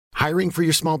Hiring for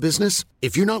your small business?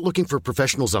 If you're not looking for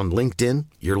professionals on LinkedIn,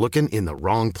 you're looking in the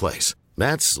wrong place.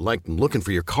 That's like looking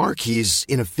for your car keys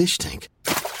in a fish tank.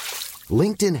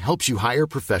 LinkedIn helps you hire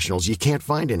professionals you can't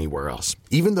find anywhere else,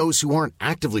 even those who aren't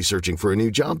actively searching for a new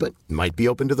job but might be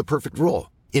open to the perfect role.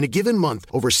 In a given month,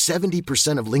 over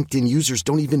 70% of LinkedIn users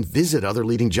don't even visit other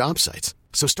leading job sites.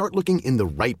 So start looking in the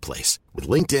right place. With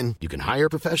LinkedIn, you can hire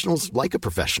professionals like a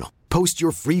professional. Post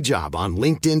your free job on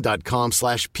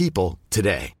linkedin.com/people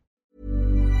today.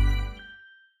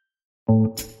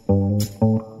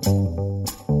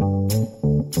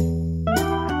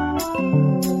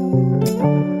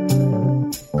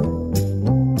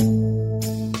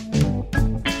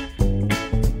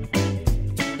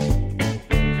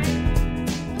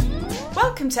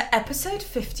 Welcome to episode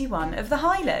 51 of The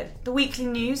High-Low, the weekly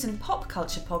news and pop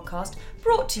culture podcast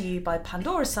brought to you by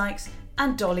Pandora Sykes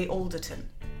and Dolly Alderton.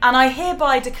 And I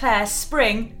hereby declare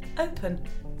spring open.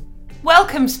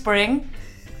 Welcome, spring.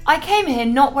 I came here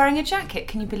not wearing a jacket,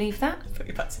 can you believe that? I thought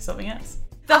you were about to say something else.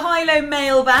 The High-Low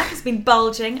mailbag has been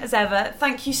bulging as ever.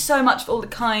 Thank you so much for all the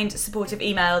kind, supportive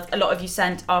emails a lot of you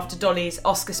sent after Dolly's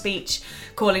Oscar speech,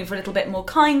 calling for a little bit more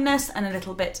kindness and a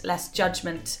little bit less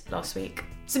judgment last week.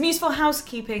 Some useful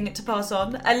housekeeping to pass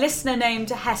on. A listener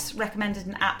named Hess recommended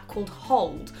an app called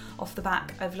Hold off the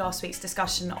back of last week's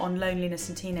discussion on loneliness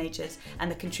in teenagers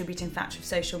and the contributing factor of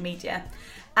social media.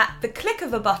 At the click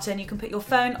of a button, you can put your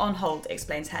phone on hold,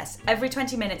 explains Hess. Every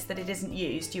 20 minutes that it isn't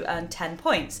used, you earn 10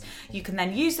 points. You can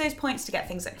then use those points to get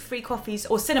things like free coffees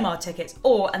or cinema tickets,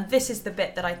 or, and this is the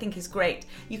bit that I think is great,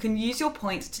 you can use your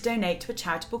points to donate to a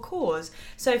charitable cause.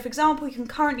 So, for example, you can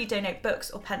currently donate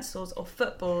books or pencils or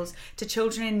footballs to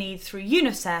children in need through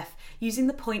UNICEF using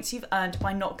the points you've earned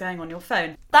by not going on your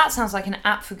phone. That sounds like an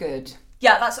app for good.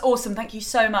 Yeah, that's awesome. Thank you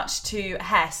so much to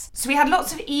Hess. So we had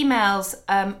lots of emails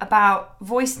about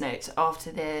voice notes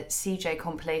after the CJ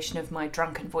compilation of my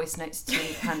drunken voice notes to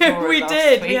Pandora. We last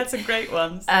did. week. We had some great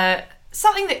ones.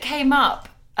 Something that came up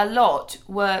a lot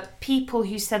were people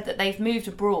who said that they've moved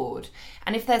abroad,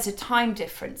 and if there's a time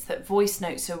difference, that voice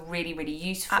notes are really, really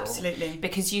useful. Absolutely.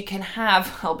 Because you can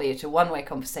have, albeit a one-way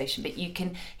conversation, but you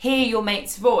can hear your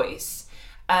mate's voice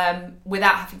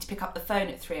without having to pick up the phone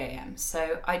at 3 a.m.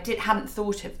 So I hadn't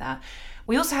thought of that.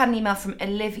 We also had an email from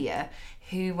Olivia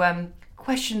who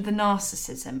questioned the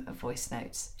narcissism of voice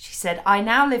notes. She said, I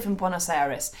now live in Buenos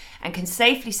Aires and can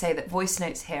safely say that voice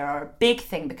notes here are a big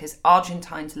thing because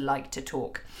Argentines like to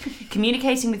talk.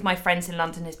 Communicating with my friends in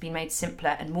London has been made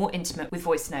simpler and more intimate with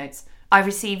voice notes. I've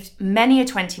received many a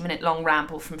 20-minute long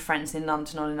ramble from friends in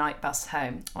London on a night bus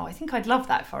home. Oh, I think I'd love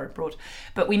that if I were abroad.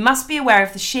 But we must be aware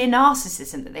of the sheer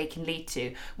narcissism that they can lead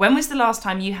to. When was the last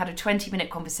time you had a 20-minute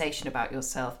conversation about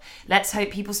yourself? Let's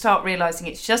hope people start realising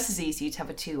it's just as easy to have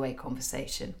a two-way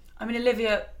conversation. I mean,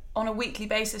 Olivia, on a weekly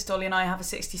basis, Dolly and I have a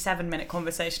 67-minute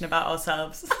conversation about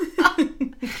ourselves.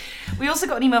 We also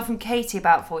got an email from Katie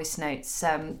about voice notes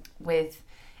with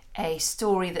a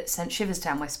story that sent shivers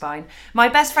down my spine. My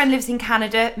best friend lives in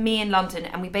Canada, me in London,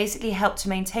 and we basically help to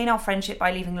maintain our friendship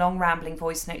by leaving long rambling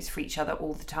voice notes for each other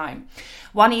all the time.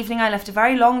 One evening I left a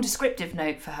very long descriptive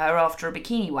note for her after a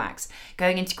bikini wax,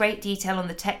 going into great detail on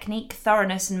the technique,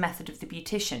 thoroughness and method of the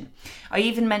beautician. I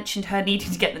even mentioned her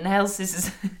needing to get the nail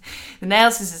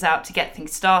scissors out to get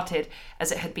things started,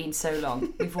 as it had been so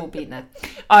long. We've all been there.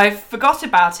 I forgot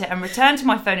about it and returned to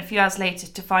my phone a few hours later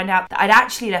to find out that I'd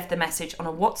actually left the message on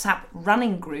a WhatsApp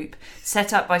running group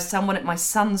set up by someone at my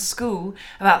son's school,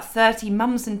 about 30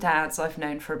 mums and dads I've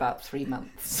known for about 3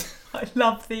 months. I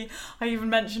even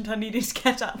mentioned her needing to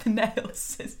get out the nail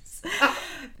scissors.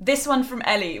 This one from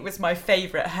Ellie was my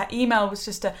favourite. Her email was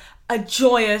just a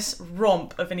joyous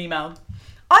romp of an email.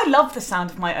 I love the sound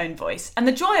of my own voice, and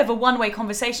the joy of a one-way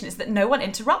conversation is that no one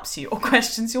interrupts you or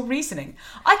questions your reasoning.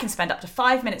 I can spend up to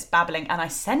 5 minutes babbling, and I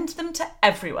send them to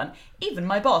everyone, even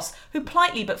my boss, who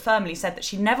politely but firmly said that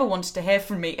she never wanted to hear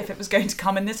from me if it was going to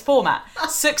come in this format.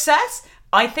 Success?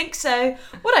 I think so.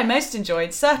 What I most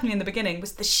enjoyed, certainly in the beginning,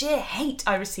 was the sheer hate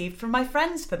I received from my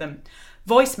friends for them.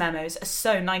 Voice memos are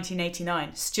so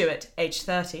 1989. Stuart, age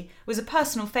 30, was a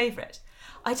personal favourite.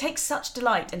 I take such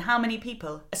delight in how many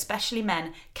people, especially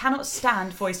men, cannot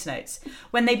stand voice notes.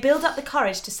 When they build up the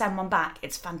courage to send one back,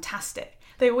 it's fantastic.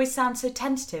 They always sound so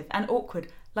tentative and awkward,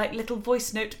 like little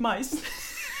voice note mice.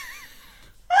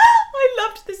 I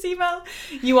loved this email.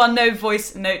 You are no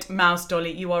voice note mouse,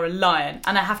 Dolly. You are a lion.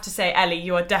 And I have to say, Ellie,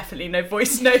 you are definitely no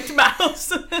voice note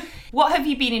mouse. What have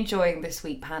you been enjoying this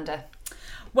week, Panda?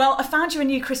 Well, I found you a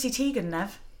new Chrissy Teigen,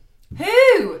 Nev.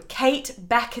 Who? Kate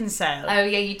Beckinsale. Oh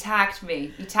yeah, you tagged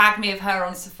me. You tagged me of her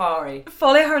on Safari.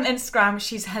 Follow her on Instagram.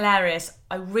 She's hilarious.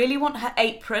 I really want her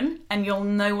apron, and you'll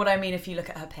know what I mean if you look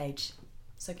at her page.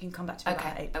 So you can come back to me about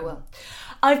Okay, April. I will.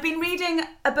 I've been reading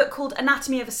a book called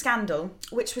Anatomy of a Scandal,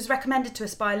 which was recommended to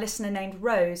us by a listener named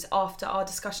Rose after our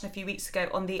discussion a few weeks ago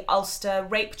on the Ulster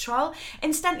rape trial.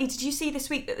 Incidentally, did you see this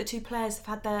week that the 2 players have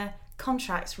had their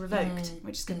contracts revoked,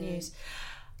 which is good news?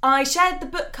 I shared the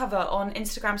book cover on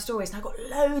Instagram stories and I got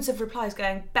loads of replies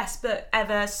going, best book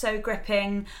ever, so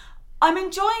gripping. I'm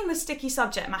enjoying the sticky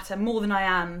subject matter more than I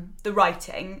am the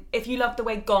writing. If you love the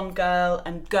way Gone Girl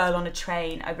and Girl on a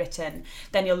Train are written,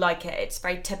 then you'll like it. It's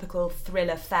very typical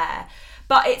thriller fare.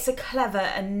 But it's a clever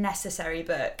and necessary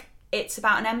book. It's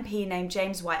about an MP named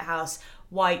James Whitehouse,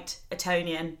 white,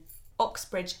 Etonian,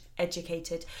 Oxbridge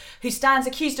educated, who stands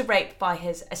accused of rape by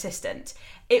his assistant.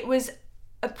 It was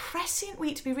a prescient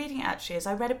week to be reading it, actually, as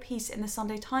I read a piece in the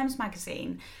Sunday Times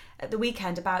magazine at the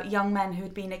weekend about young men who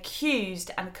had been accused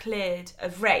and cleared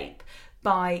of rape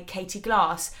by Katie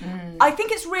Glass. I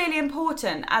think it's really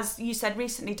important, as you said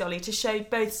recently, Dolly, to show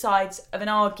both sides of an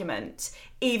argument,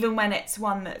 even when it's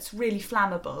one that's really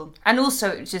flammable. And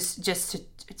also just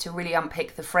to really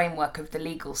unpick the framework of the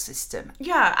legal system.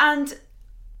 Yeah, and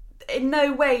in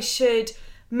no way should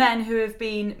men who have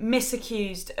been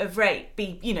misaccused of rape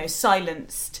be,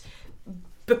 silenced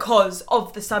because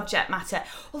of the subject matter.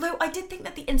 Although I did think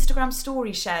that the Instagram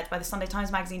story shared by the Sunday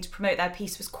Times magazine to promote their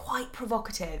piece was quite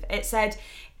provocative. It said,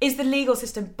 is the legal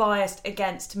system biased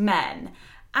against men?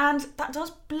 And that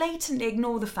does blatantly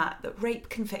ignore the fact that rape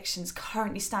convictions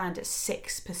currently stand at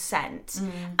 6%.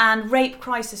 And Rape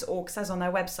Crisis Org says on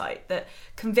their website that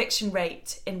conviction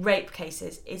rate in rape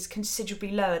cases is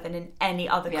considerably lower than in any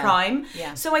other crime.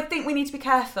 Yeah. So I think we need to be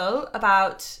careful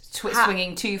about...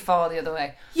 swinging too far the other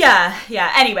way. Yeah.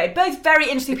 Anyway, both very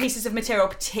interesting pieces of material,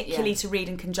 particularly to read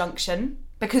in conjunction.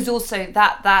 Because also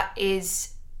that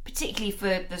is, particularly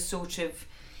for the sort of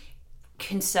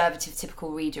conservative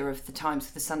typical reader of the Times,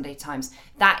 of the Sunday Times,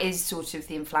 that is sort of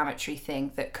the inflammatory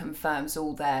thing that confirms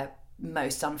all their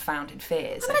most unfounded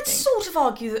fears. I'd sort of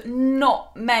argue that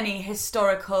not many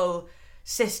historical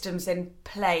systems in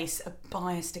place are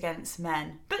biased against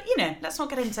men. But, let's not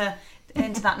get into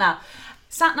that now.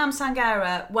 Satnam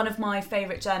Sangera, one of my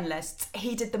favourite journalists,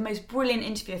 he did the most brilliant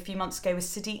interview a few months ago with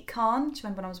Sadiq Khan. Do you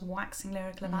remember when I was waxing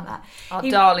lyrical about that? Our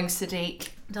darling Sadiq.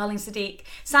 Darling Sadiq.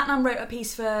 Satnam wrote a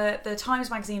piece for the Times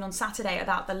magazine on Saturday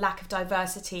about the lack of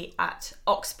diversity at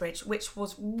Oxbridge, which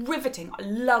was riveting. I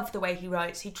love the way he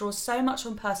writes. He draws so much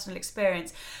on personal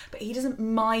experience, but he doesn't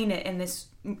mine it in this,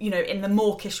 in the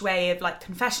mawkish way of like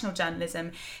confessional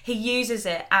journalism. He uses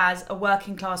it as a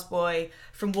working class boy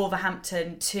from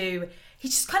Wolverhampton to...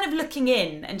 He's just kind of looking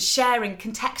in and sharing,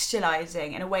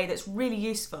 contextualising in a way that's really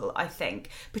useful, I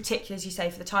think, particularly, as you say,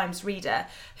 for the Times reader,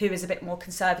 who is a bit more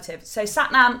conservative. So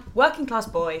Satnam, working class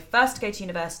boy, first to go to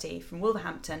university from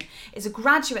Wolverhampton, is a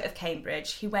graduate of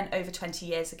Cambridge. He went over 20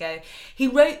 years ago. He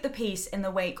wrote the piece in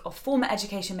the wake of former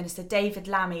Education Minister David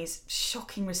Lammy's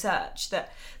shocking research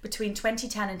that between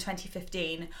 2010 and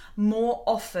 2015, more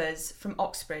offers from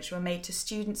Oxbridge were made to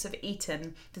students of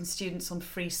Eton than students on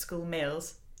free school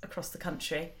meals across the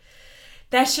country.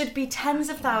 There should be tens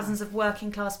of thousands of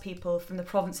working class people from the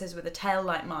provinces with a tale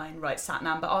like mine, writes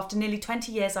Satnam, but after nearly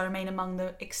 20 years I remain among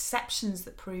the exceptions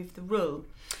that prove the rule.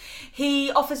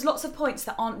 He offers lots of points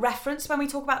that aren't referenced when we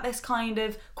talk about this kind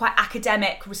of quite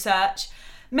academic research.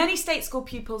 Many state school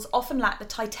pupils often lack the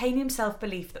titanium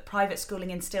self-belief that private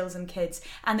schooling instills in kids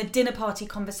and the dinner party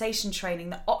conversation training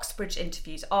that Oxbridge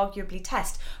interviews arguably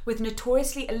test, with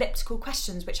notoriously elliptical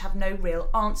questions which have no real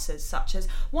answers, such as,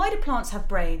 why do plants have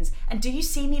brains? And do you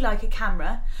see me like a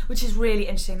camera? Which is really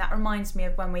interesting. That reminds me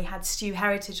of when we had Stu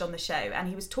Heritage on the show and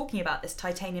he was talking about this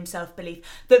titanium self-belief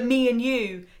that me and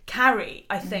you carry,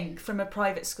 I think, from a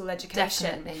private school education.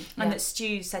 Definitely, and that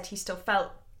Stu said he still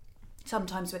felt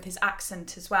sometimes with his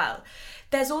accent as well.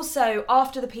 There's also,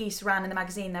 after the piece ran in the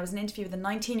magazine, there was an interview with a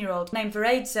 19-year-old named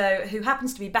Varedzo, who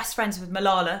happens to be best friends with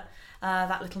Malala,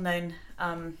 that little known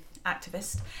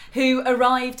activist, who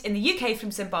arrived in the UK from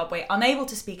Zimbabwe, unable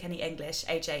to speak any English,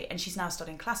 AJ, and she's now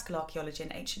studying classical archaeology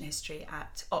and ancient history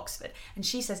at Oxford. And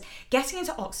she says, getting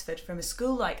into Oxford from a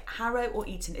school like Harrow or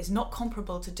Eton is not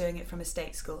comparable to doing it from a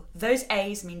state school. Those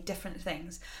A's mean different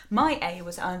things. My A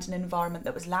was earned in an environment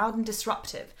that was loud and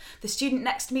disruptive. The student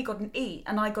next to me got an E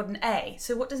and I got an A.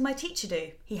 So what does my teacher do?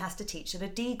 He has to teach at a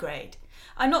D grade.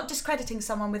 I'm not discrediting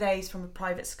someone with A's from a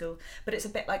private school, but it's a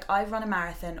bit like I've run a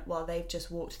marathon while they've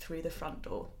just walked through the front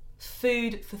door.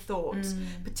 Food for thought,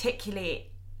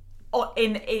 particularly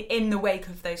in the wake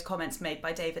of those comments made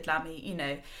by David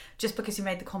Lammy. Just because he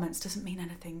made the comments doesn't mean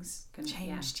anything's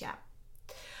changed yet.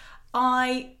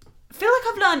 I feel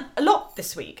like I've learned a lot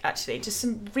this week, actually, just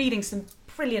reading some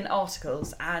brilliant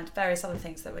articles and various other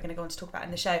things that we're going to go on to talk about in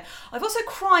the show. I've also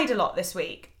cried a lot this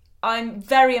week. I'm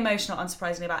very emotional,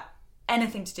 unsurprisingly, about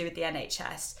anything to do with the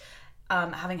NHS.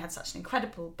 Having had such an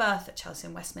incredible birth at Chelsea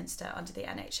and Westminster under the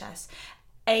NHS.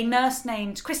 A nurse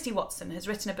named Christy Watson has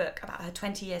written a book about her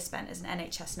 20 years spent as an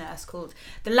NHS nurse called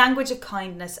The Language of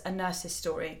Kindness, A Nurse's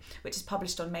Story, which is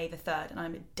published on May the 3rd, and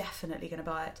I'm definitely going to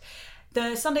buy it.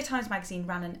 The Sunday Times magazine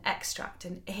ran an extract,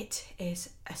 and it is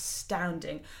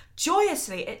astounding.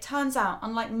 Joyously, it turns out,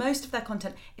 unlike most of their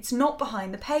content, it's not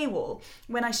behind the paywall.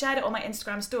 When I shared it on my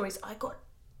Instagram stories, I got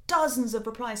dozens of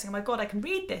replies saying, oh my God, I can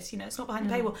read this, it's not behind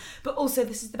the paywall. But also,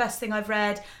 this is the best thing I've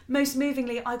read. Most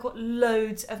movingly, I got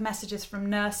loads of messages from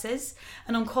nurses.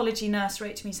 An oncology nurse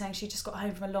wrote to me saying she just got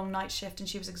home from a long night shift and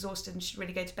she was exhausted and she'd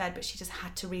really go to bed, but she just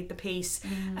had to read the piece.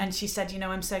 And she said,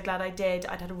 I'm so glad I did.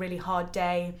 I'd had a really hard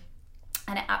day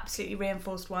and it absolutely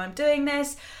reinforced why I'm doing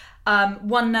this.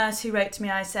 One nurse who wrote to me,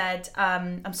 I said,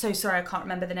 I'm so sorry, I can't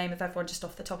remember the name of everyone just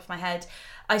off the top of my head.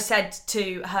 I said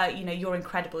to her, you're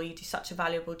incredible, you do such a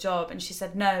valuable job. And she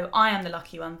said, no, I am the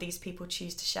lucky one. These people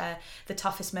choose to share the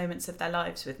toughest moments of their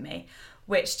lives with me,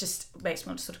 which just makes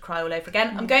me want to sort of cry all over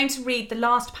again. I'm going to read the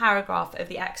last paragraph of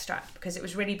the extract because it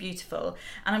was really beautiful.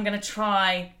 And I'm going to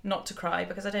try not to cry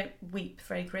because I don't weep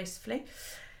very gracefully.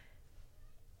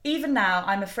 Even now,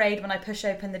 I'm afraid when I push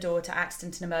open the door to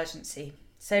accident and emergency.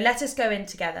 So let us go in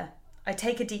together. I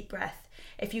take a deep breath.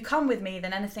 If you come with me,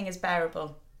 then anything is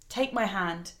bearable. Take my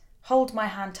hand. Hold my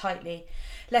hand tightly.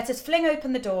 Let us fling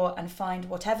open the door and find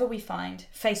whatever we find.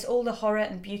 Face all the horror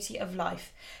and beauty of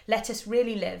life. Let us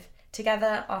really live.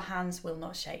 Together, our hands will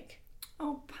not shake.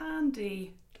 Oh,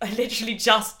 Pandy. I literally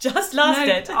just laughed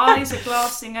it. Eyes are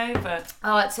glassing over.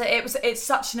 Oh, it's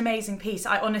such an amazing piece.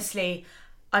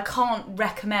 I can't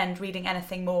recommend reading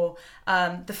anything more.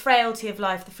 The frailty of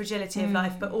life, the fragility of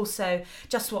life, but also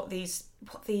just what these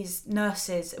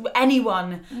nurses,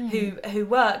 anyone who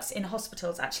works in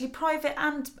hospitals, actually private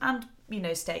and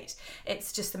state.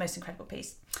 It's just the most incredible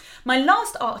piece. My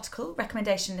last article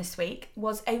recommendation this week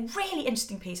was a really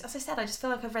interesting piece. As I said, I just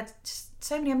feel like I've read just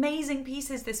so many amazing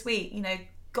pieces this week.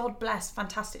 God bless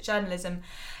fantastic journalism.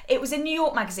 It was in New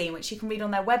York Magazine, which you can read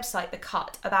on their website, The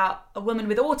Cut, about a woman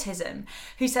with autism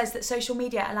who says that social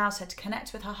media allows her to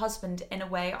connect with her husband in a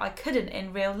way I couldn't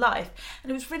in real life. And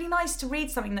it was really nice to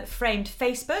read something that framed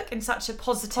Facebook in such a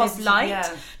positive light.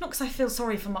 Yeah. Not because I feel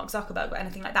sorry for Mark Zuckerberg or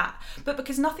anything like that, but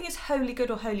because nothing is wholly good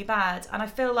or wholly bad. And I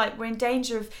feel like we're in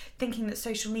danger of thinking that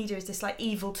social media is this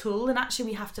evil tool, and actually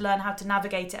we have to learn how to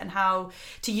navigate it and how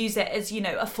to use it as,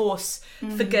 a force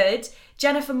for good.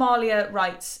 Jennifer Malia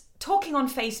writes, talking on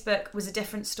Facebook was a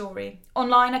different story.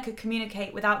 Online I could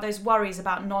communicate without those worries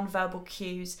about non-verbal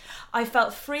cues. I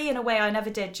felt free in a way I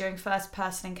never did during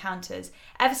first-person encounters.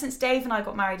 Ever since Dave and I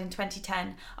got married in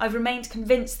 2010, I've remained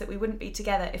convinced that we wouldn't be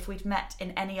together if we'd met in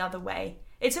any other way.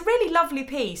 It's a really lovely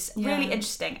piece, really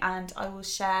interesting, and I will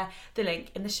share the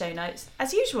link in the show notes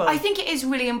as usual. I think it is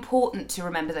really important to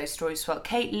remember those stories as well.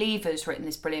 Kate Lever's written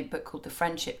this brilliant book called The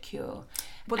Friendship Cure.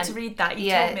 Want to read that?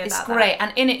 You told me about it's great.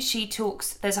 And in it she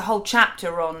talks, there's a whole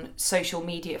chapter on social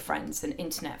media friends and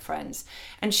internet friends.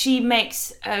 And she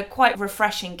makes a quite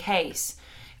refreshing case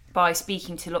by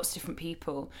speaking to lots of different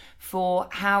people for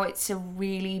how it's a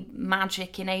really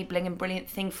magic, enabling and brilliant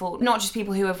thing for not just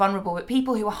people who are vulnerable, but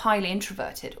people who are highly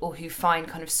introverted or who find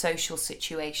kind of social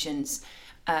situations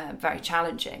very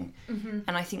challenging.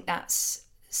 And I think that's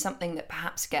something that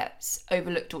perhaps gets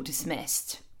overlooked or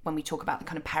dismissed when we talk about the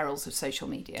kind of perils of social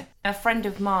media. A friend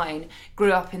of mine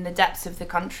grew up in the depths of the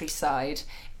countryside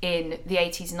in the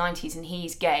 80s and 90s, and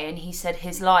he's gay, and he said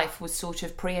his life was sort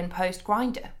of pre and post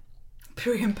Grindr.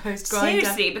 Pre and post Grindr.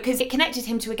 Seriously, because it connected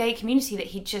him to a gay community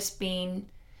that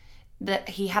that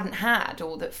he hadn't had,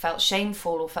 or that felt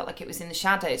shameful or felt like it was in the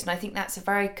shadows. And I think that's a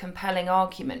very compelling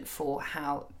argument for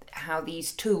how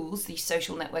these tools, these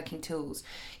social networking tools,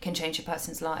 can change a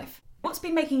person's life. What's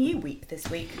been making you weep this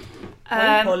week?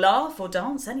 Weep or laugh or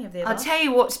dance, any of the above? I'll tell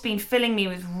you what's been filling me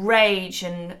with rage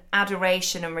and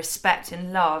adoration and respect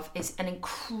and love is an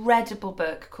incredible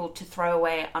book called To Throw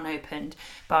Away Unopened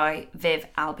by Viv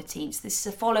Albertine. So this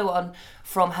is a follow-on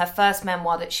from her first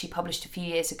memoir that she published a few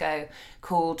years ago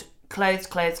called Clothes,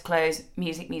 Clothes, Clothes,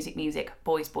 Music, Music, Music,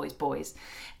 Boys, Boys, Boys.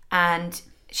 And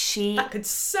that could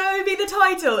so be the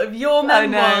title of your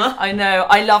memoir. I know.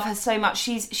 I love her so much.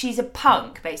 She's a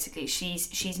punk, basically.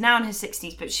 She's now in her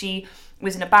 60s, but she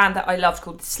was in a band that I loved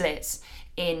called The Slits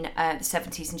in the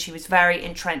 70s, and she was very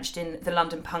entrenched in the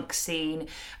London punk scene.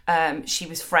 She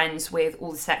was friends with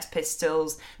all the Sex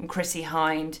Pistols and Chrissie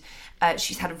Hynde.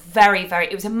 She's had a very,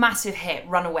 it was a massive hit,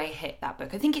 runaway hit, that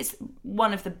book. I think it's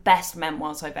one of the best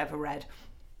memoirs I've ever read.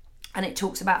 And it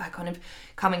talks about her kind of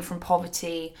coming from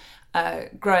poverty,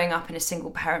 growing up in a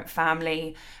single parent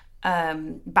family,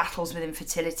 battles with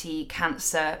infertility,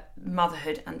 cancer,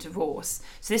 motherhood and divorce.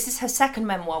 So this is her second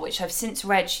memoir, which I've since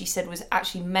read. She said was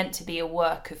actually meant to be a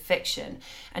work of fiction,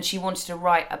 and she wanted to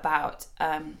write about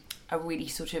a really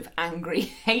sort of angry,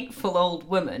 hateful old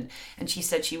woman. And she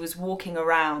said she was walking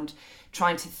around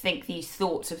trying to think these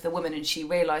thoughts of the woman, and she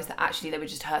realised that actually they were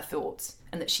just her thoughts,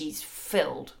 and that she's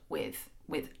filled with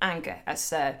anger,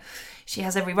 as she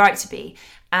has every right to be.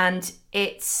 And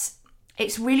it's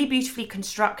really beautifully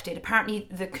constructed. Apparently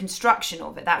the construction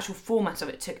of it, the actual format of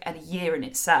it, took a year in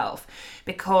itself,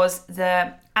 because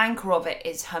the anchor of it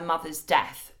is her mother's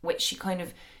death, which she kind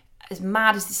of, as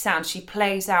mad as this sounds, she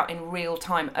plays out in real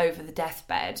time over the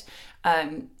deathbed,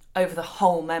 over the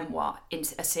whole memoir in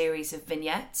a series of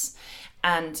vignettes.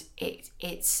 And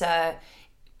it's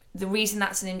the reason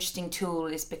that's an interesting tool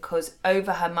is because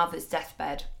over her mother's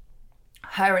deathbed,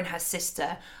 her and her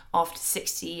sister, after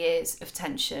 60 years of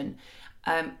tension,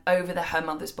 over her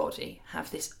mother's body, have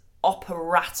this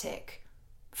operatic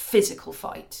physical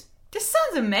fight. This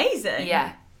sounds amazing.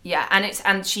 Yeah,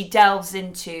 and she delves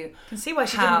into. You can see why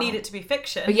she didn't need it to be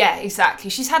fiction. But yeah,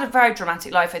 exactly. She's had a very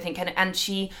dramatic life, I think, and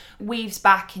she weaves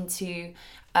back into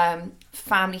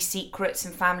family secrets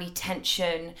and family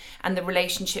tension and the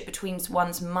relationship between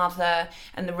one's mother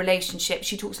and the relationship.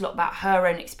 She talks a lot about her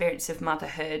own experience of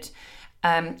motherhood.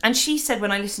 And she said,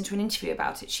 when I listened to an interview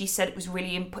about it, she said it was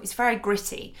really, it's very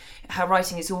gritty. Her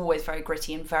writing is always very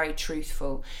gritty and very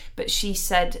truthful. But she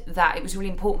said that it was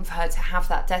really important for her to have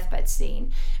that deathbed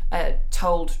scene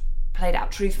played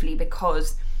out truthfully,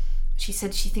 because she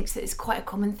said she thinks that it's quite a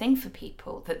common thing for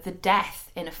people, that the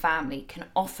death in a family can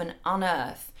often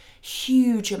unearth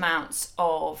huge amounts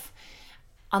of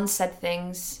unsaid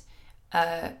things,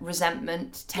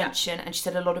 resentment, tension. And she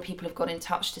said a lot of people have got in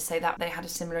touch to say that they had a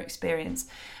similar experience.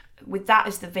 With that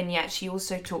as the vignette, she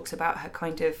also talks about her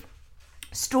kind of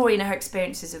story and her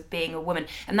experiences of being a woman,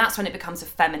 and that's when it becomes a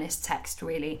feminist text,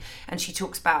 really. And she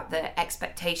talks about the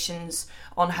expectations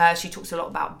on her. She talks a lot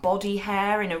about body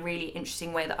hair in a really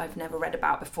interesting way that I've never read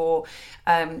about before.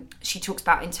 She talks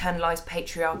about internalized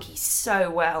patriarchy so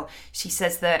well. She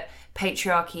says that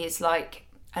patriarchy is like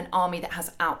an army that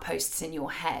has outposts in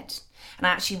your head. And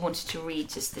I actually wanted to read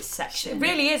just this section. It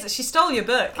really is. She stole your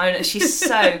book. I know, she's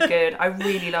so good. I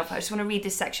really love her. I just want to read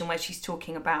this section where she's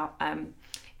talking about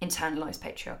internalized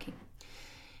patriarchy.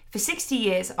 For 60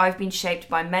 years, I've been shaped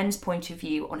by men's point of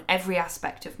view on every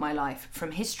aspect of my life,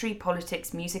 from history,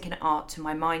 politics, music and art to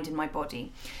my mind and my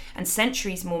body, and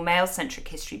centuries more male-centric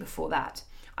history before that.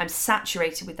 I'm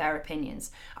saturated with their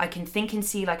opinions. I can think and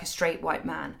see like a straight white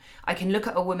man. I can look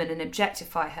at a woman and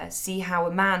objectify her, see how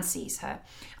a man sees her.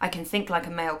 I can think like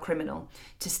a male criminal.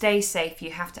 To stay safe,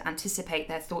 you have to anticipate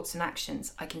their thoughts and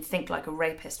actions. I can think like a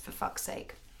rapist, for fuck's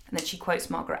sake. And then she quotes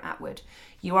Margaret Atwood.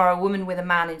 You are a woman with a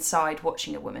man inside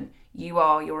watching a woman. You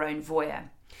are your own voyeur.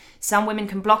 Some women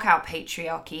can block out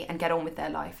patriarchy and get on with their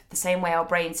life, the same way our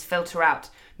brains filter out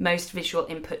most visual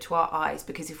input to our eyes,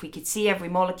 because if we could see every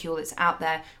molecule that's out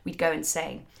there, we'd go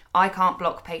insane. I can't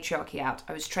block patriarchy out.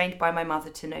 I was trained by my mother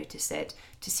to notice it,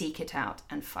 to seek it out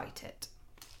and fight it.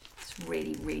 It's a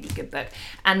really, really good book.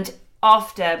 And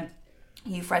after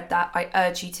you've read that, I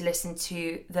urge you to listen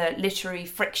to the Literary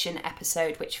Friction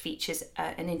episode, which features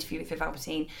an interview with Viv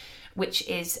Albertine, which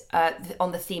is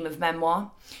on the theme of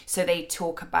memoir. So they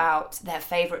talk about their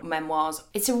favourite memoirs.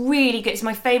 It's a really good, it's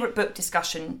my favourite book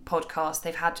discussion podcast.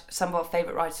 They've had some of our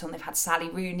favourite writers on. They've had Sally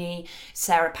Rooney,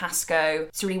 Sarah Pascoe.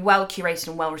 It's a really well curated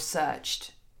and well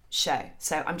researched show.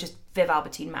 So I'm just Viv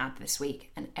Albertine mad this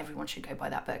week, and everyone should go buy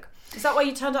that book. Is that why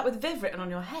you turned up with Viv written on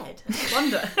your head? I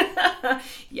wonder.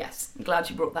 Yes, I'm glad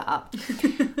you brought that up.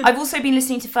 I've also been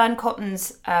listening to Fern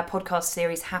Cotton's podcast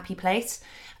series Happy Place.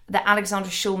 The Alexandra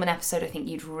Schulman episode I think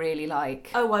you'd really like.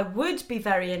 Oh, I would be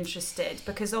very interested,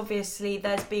 because obviously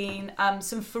there's been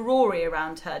some furore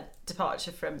around her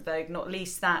departure from Vogue, not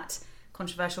least that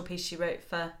controversial piece she wrote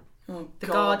for The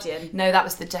Guardian. No, that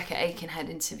was the Decca Aikenhead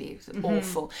interview. It was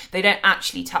awful. They don't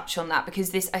actually touch on that, because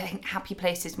this, I think Happy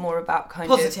Place is more about kind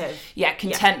positive. of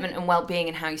contentment and well-being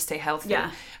and how you stay healthy.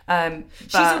 Yeah.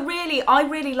 I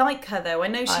really like her though. I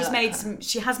know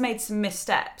she has made some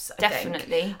missteps.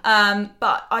 Definitely.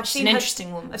 But She's an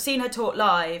interesting woman. I've seen her talk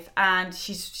live, and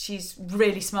she's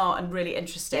really smart and really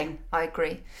interesting. Yeah, I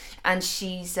agree. And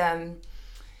she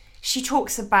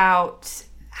talks about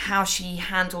how she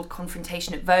handled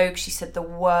confrontation at Vogue. She said the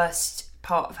worst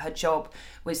part of her job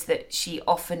was that she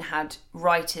often had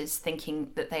writers thinking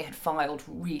that they had filed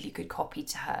really good copy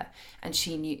to her, and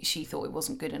she thought it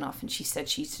wasn't good enough, and she said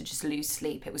she used to just lose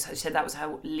sleep. She said that was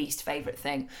her least favourite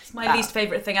thing. It's my least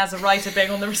favourite thing as a writer, being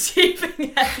on the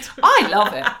receiving end. I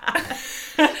love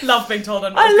it. Love being told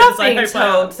I'm not I as love good as I being hope I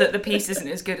am. told that the piece isn't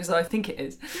as good as I think it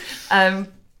is.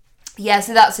 Yeah,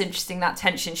 so that's interesting, that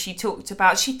tension. She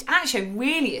actually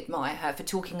really admire her for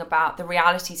talking about the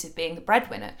realities of being the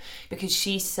breadwinner, because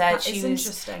she said That she is was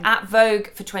interesting. at Vogue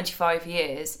for 25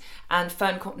 years, and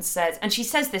Fern Cotton says, and she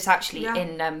says this actually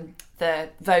in the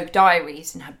Vogue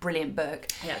Diaries in her brilliant book.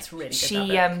 Yeah, it's really good,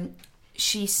 that book.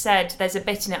 She said, there's a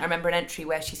bit in it, I remember an entry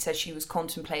where she said she was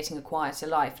contemplating a quieter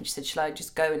life, and she said, shall I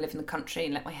just go and live in the country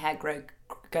and let my hair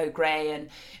go grey and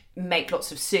make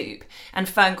lots of soup? And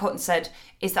Fern Cotton said,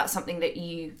 is that something that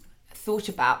you thought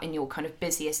about in your kind of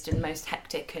busiest and most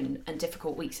hectic and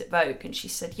difficult weeks at Vogue? And she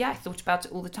said, yeah, I thought about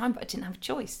it all the time, but I didn't have a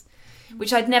choice.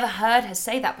 Which I'd never heard her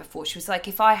say that before. She was like,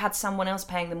 if I had someone else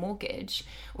paying the mortgage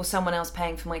or someone else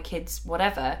paying for my kids,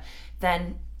 whatever,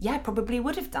 then yeah, I probably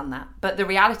would have done that. But the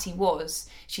reality was,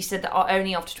 she said that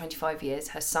only after 25 years,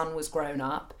 her son was grown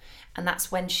up, and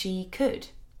that's when she could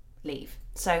leave.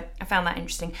 So I found that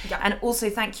interesting. Yeah. And also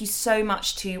thank you so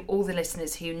much to all the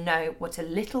listeners who know what a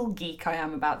little geek I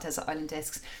am about Desert Island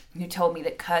Discs, who told me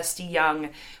that Kirsty Young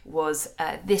was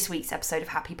this week's episode of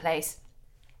Happy Place.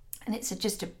 And it's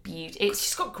just a beauty.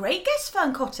 She's got great guests,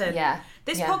 Fern Cotton. Yeah.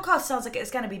 This yeah. podcast sounds like it's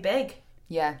going to be big.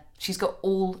 Yeah. She's got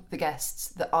all the guests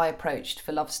that I approached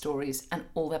for love stories, and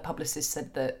all their publicists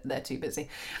said that they're too busy.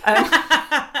 Well,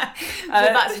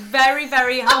 that's very,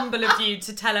 very humble of you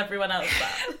to tell everyone else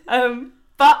that.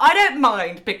 But I don't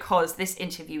mind, because this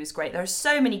interview is great. There are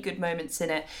so many good moments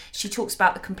in it. She talks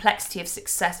about the complexity of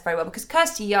success very well, because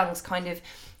Kirsty Young's kind of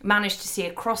managed to see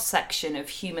a cross-section of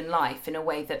human life in a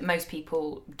way that most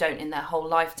people don't in their whole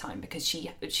lifetime, because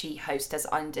she hosts Desert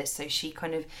Island Discs, so she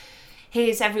kind of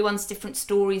hears everyone's different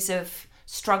stories of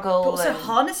struggle. But also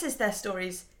harnesses their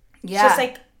stories. Yeah. She'll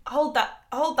say, hold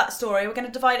that story, we're going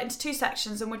to divide it into two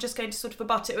sections, and we're just going to sort of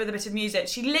abut it with a bit of music.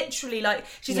 She literally,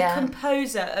 she's a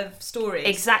composer of stories.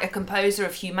 Exactly, a composer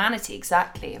of humanity,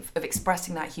 exactly, of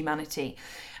expressing that humanity.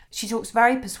 She talks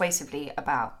very persuasively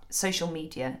about social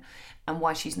media and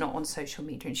why she's not on social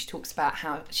media, and she talks about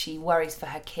how she worries for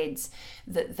her kids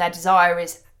that their desire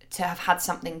is to have had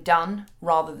something done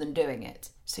rather than doing it.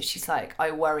 So she's like,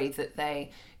 I worry that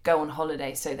they go on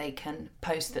holiday so they can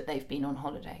post that they've been on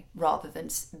holiday rather than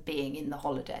being in the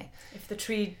holiday. If the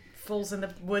tree falls in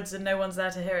the woods and no one's there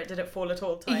to hear it, did it fall at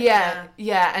all? Type.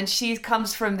 Yeah. And she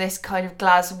comes from this kind of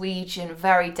Glaswegian,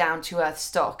 very down-to-earth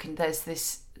stock, and there's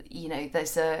this,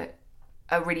 there's a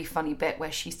really funny bit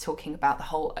where she's talking about the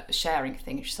whole sharing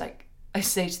thing. She's like, I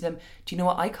say to them, do you know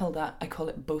what I call that? I call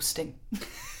it boasting.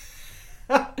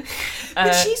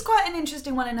 But she's quite an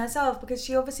interesting one in herself, because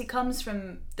she obviously comes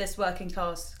from this working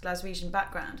class Glaswegian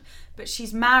background, but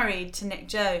she's married to Nick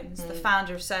Jones, the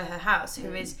founder of Soho House,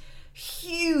 who is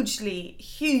hugely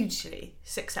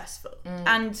successful,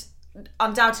 and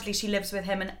undoubtedly she lives with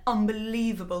him an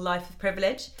unbelievable life of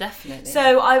privilege. Definitely.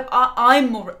 So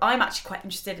I'm actually quite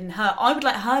interested in her. I would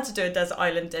like her to do a Desert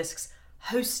Island Discs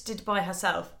hosted by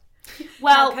herself.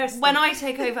 Well, when I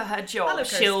take over her job, Hello,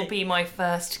 she'll be my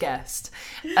first guest.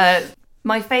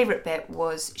 My favourite bit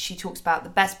was she talks about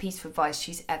the best piece of advice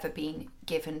she's ever been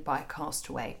given by a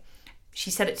castaway.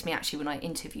 She said it to me actually when I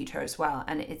interviewed her as well,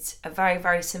 and it's a very,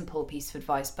 very simple piece of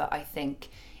advice, but I think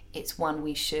it's one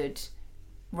we should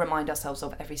remind ourselves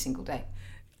of every single day.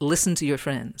 Listen to your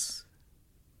friends.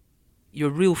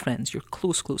 Your real friends, your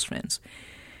close friends,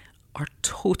 are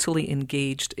totally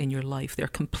engaged in your life. They're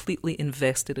completely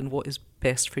invested in what is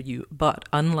best for you. But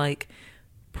unlike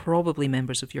probably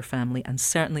members of your family, and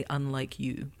certainly unlike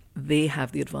you, they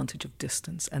have the advantage of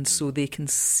distance. And so they can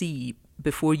see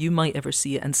before you might ever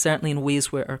see it, and certainly in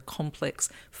ways where our complex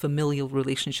familial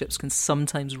relationships can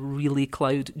sometimes really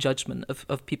cloud judgment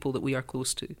of people that we are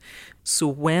close to. So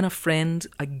when a friend,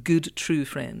 a good, true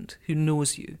friend who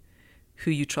knows you,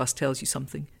 who you trust, tells you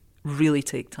something, really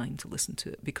take time to listen to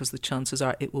it, because the chances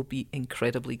are it will be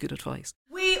incredibly good advice.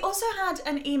 We also had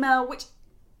an email which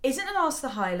isn't an Ask the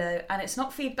High-Low, and it's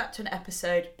not feedback to an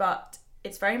episode, but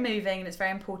it's very moving and it's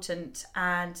very important,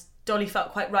 and Dolly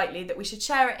felt quite rightly that we should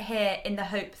share it here in the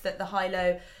hope that the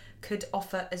High-Low could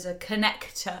offer as a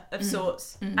connector of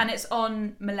sorts. And it's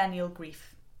on millennial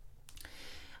grief.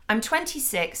 I'm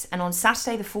 26, and on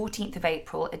Saturday the 14th of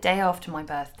April, a day after my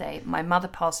birthday, my mother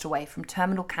passed away from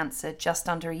terminal cancer just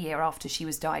under a year after she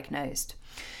was diagnosed.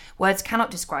 Words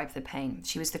cannot describe the pain.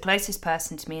 She was the closest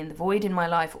person to me, and the void in my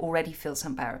life already feels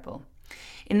unbearable.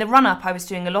 In the run-up, I was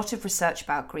doing a lot of research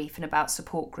about grief and about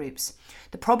support groups.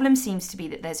 The problem seems to be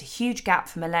that there's a huge gap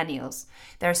for millennials.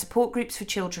 There are support groups for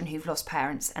children who've lost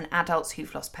parents and adults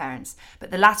who've lost parents,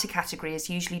 but the latter category is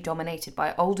usually dominated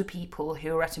by older people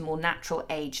who are at a more natural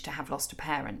age to have lost a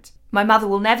parent. My mother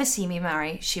will never see me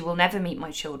marry, she will never meet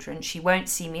my children, she won't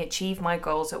see me achieve my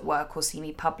goals at work or see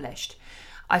me published.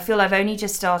 I feel I've only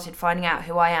just started finding out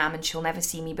who I am and she'll never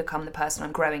see me become the person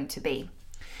I'm growing to be.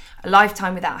 A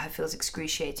lifetime without her feels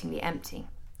excruciatingly empty.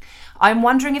 I'm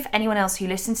wondering if anyone else who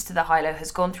listens to the High-Low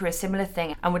has gone through a similar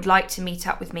thing and would like to meet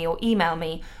up with me or email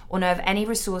me, or know of any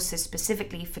resources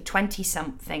specifically for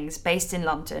 20-somethings based in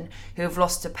London who have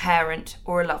lost a parent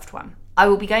or a loved one. I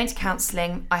will be going to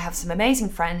counselling, I have some amazing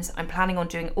friends, I'm planning on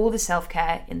doing all the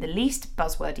self-care in the least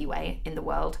buzzwordy way in the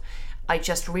world. I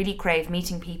just really crave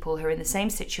meeting people who are in the same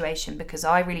situation because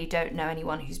I really don't know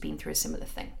anyone who's been through a similar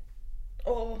thing.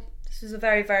 Oh, this was a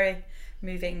very, very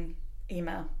moving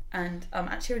email, and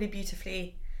actually really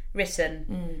beautifully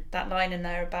written. That line in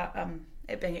there about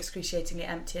it being excruciatingly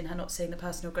empty and her not seeing the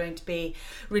person you're going to be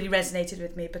really resonated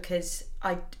with me, because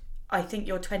I think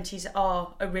your 20s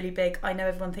are a really big... I know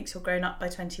everyone thinks you're grown up by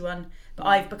 21, but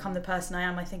I've become the person I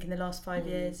am, I think, in the last 5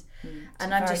 years.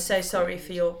 And I'm just so sorry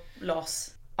for your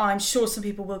loss. I'm sure some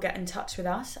people will get in touch with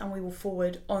us and we will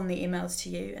forward on the emails to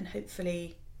you, and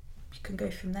hopefully you can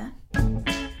go from there.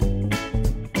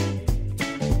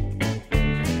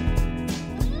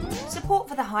 Support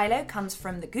for the High-Low comes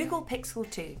from the Google Pixel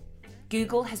 2.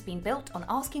 Google has been built on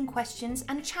asking questions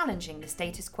and challenging the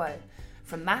status quo.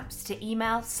 From maps to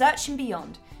email, search and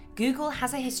beyond, Google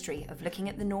has a history of looking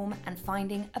at the norm and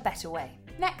finding a better way.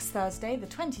 Next Thursday, the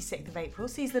 26th of April,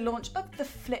 sees the launch of The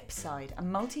Flip Side, a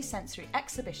multi-sensory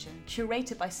exhibition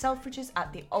curated by Selfridges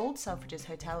at the Old Selfridges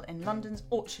Hotel in London's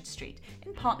Orchard Street,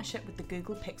 in partnership with the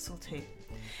Google Pixel 2.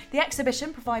 The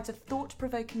exhibition provides a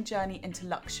thought-provoking journey into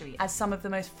luxury as some of the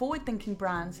most forward-thinking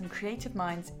brands and creative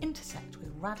minds intersect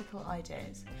with radical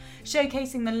ideas.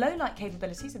 Showcasing the low-light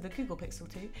capabilities of the Google Pixel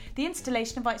 2, the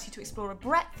installation invites you to explore a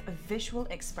breadth of visual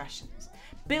expressions.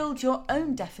 Build your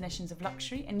own definitions of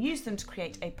luxury and use them to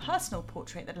create a personal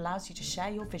portrait that allows you to share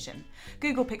your vision.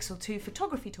 Google Pixel 2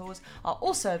 photography tours are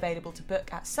also available to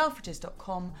book at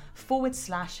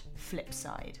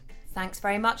selfridges.com/flipside. Thanks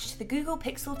very much to the Google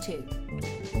Pixel 2.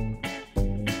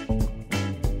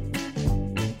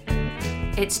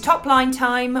 It's Top Line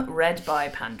time, read by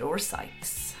Pandora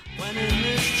Sykes. When in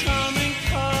this charming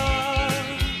car,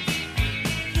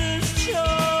 this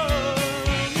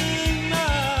charming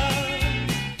man.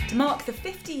 To mark the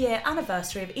 50-year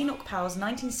anniversary of Enoch Powell's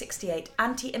 1968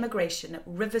 anti-immigration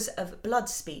Rivers of Blood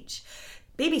speech,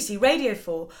 BBC Radio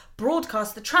 4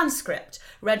 broadcast the transcript,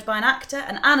 read by an actor,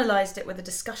 and analysed it with a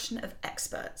discussion of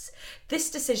experts. This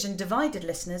decision divided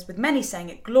listeners, with many saying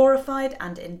it glorified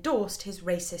and endorsed his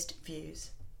racist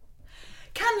views.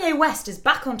 Kanye West is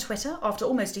back on Twitter after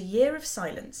almost a year of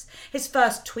silence. His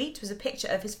first tweet was a picture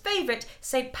of his favourite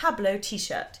St. Pablo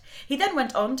t-shirt. He then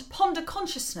went on to ponder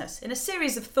consciousness in a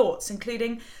series of thoughts,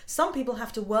 including, some people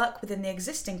have to work within the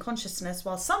existing consciousness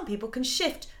while some people can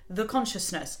shift the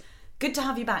consciousness. Good to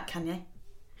have you back, Kanye.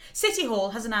 City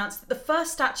Hall has announced that the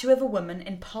first statue of a woman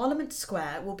in Parliament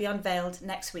Square will be unveiled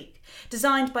next week.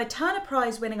 Designed by Turner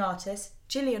Prize-winning artist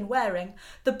Gillian Waring,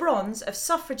 the bronze of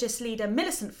suffragist leader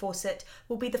Millicent Fawcett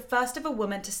will be the first of a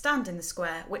woman to stand in the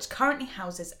square, which currently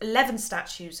houses 11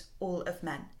 statues, all of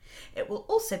men. It will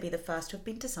also be the first to have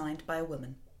been designed by a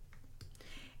woman.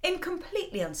 In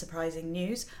completely unsurprising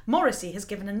news, Morrissey has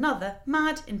given another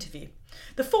mad interview.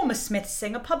 The former Smiths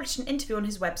singer published an interview on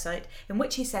his website in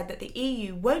which he said that the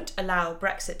EU won't allow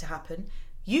Brexit to happen,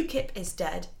 UKIP is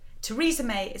dead, Theresa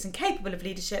May is incapable of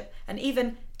leadership, and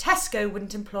even Tesco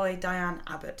wouldn't employ Diane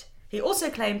Abbott. He also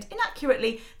claimed,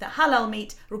 inaccurately, that halal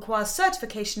meat requires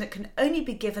certification that can only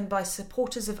be given by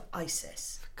supporters of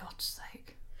ISIS. For God's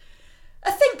sake.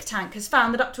 A think tank has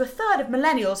found that up to a third of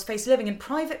millennials face living in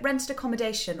private rented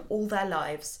accommodation all their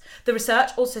lives. The research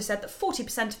also said that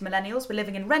 40% of millennials were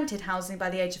living in rented housing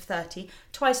by the age of 30,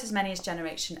 twice as many as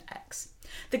Generation X.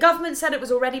 The government said it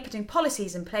was already putting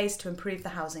policies in place to improve the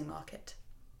housing market.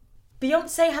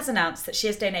 Beyoncé has announced that she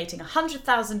is donating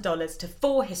 $100,000 to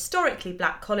 4 historically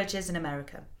black colleges in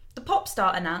America. The pop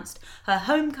star announced her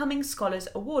Homecoming Scholars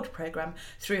Award programme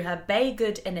through her Bay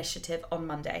Good initiative on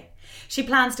Monday. She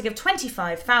plans to give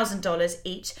 $25,000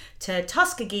 each to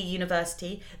Tuskegee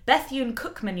University,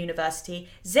 Bethune-Cookman University,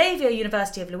 Xavier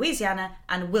University of Louisiana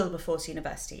and Wilberforce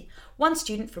University. One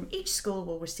student from each school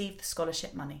will receive the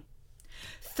scholarship money.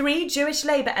 3 Jewish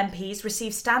Labour MPs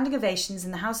received standing ovations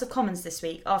in the House of Commons this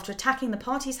week after attacking the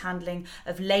party's handling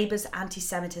of Labour's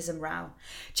anti-Semitism row.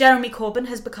 Jeremy Corbyn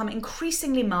has become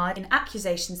increasingly mired in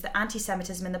accusations that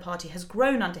anti-Semitism in the party has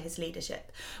grown under his leadership,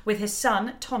 with his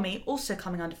son, Tommy, also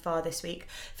coming under fire this week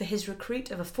for his recruit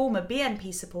of a former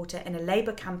BNP supporter in a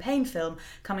Labour campaign film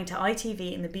coming to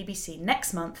ITV and the BBC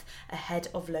next month ahead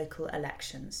of local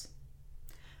elections.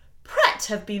 Pret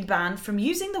have been banned from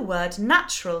using the word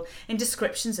natural in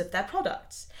descriptions of their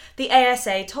products. The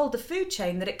ASA told the food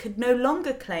chain that it could no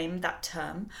longer claim that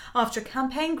term after a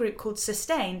campaign group called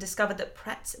Sustain discovered that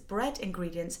Pret's bread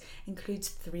ingredients includes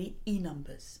 3 E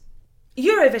numbers.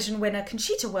 Eurovision winner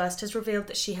Conchita Wurst has revealed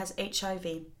that she has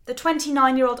HIV. The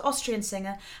 29-year-old Austrian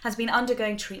singer has been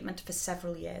undergoing treatment for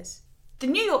several years. The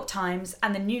New York Times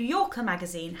and the New Yorker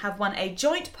magazine have won a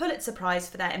joint Pulitzer Prize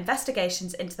for their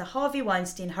investigations into the Harvey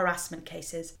Weinstein harassment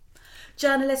cases.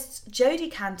 Journalists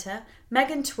Jodie Cantor,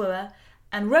 Megan Twuer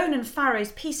and Ronan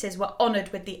Farrow's pieces were honoured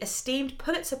with the esteemed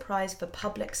Pulitzer Prize for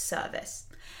Public Service.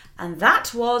 And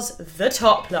that was the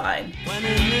top line. When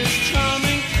in this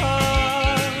charming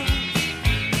car,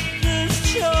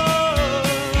 this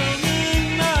charming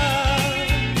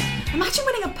man. Imagine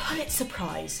winning a Pulitzer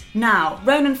Prize. Now,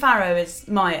 Ronan Farrow is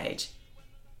my age.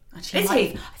 Actually, is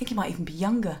he? I think he might even be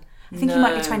younger. I think he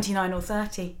might be 29 or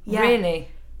 30. Yeah. Really?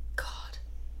 God.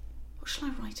 What shall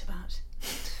I write about?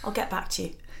 I'll get back to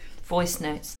you. Voice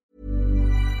notes.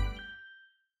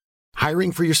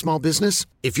 Hiring for your small business?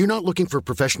 If you're not looking for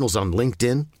professionals on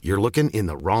LinkedIn, you're looking in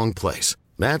the wrong place.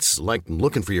 That's like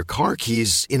looking for your car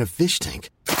keys in a fish tank.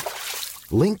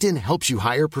 LinkedIn helps you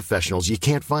hire professionals you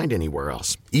can't find anywhere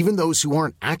else, even those who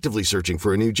aren't actively searching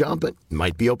for a new job but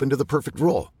might be open to the perfect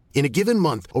role. In a given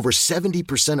month, over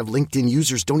 70% of LinkedIn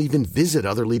users don't even visit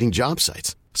other leading job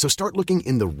sites. So start looking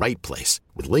in the right place.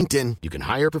 With LinkedIn, you can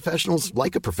hire professionals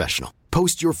like a professional.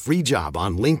 Post your free job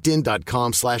on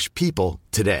linkedin.com/people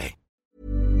today.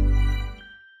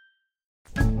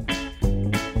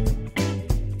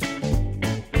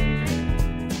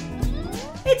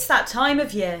 It's that time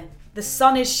of year. The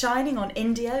sun is shining on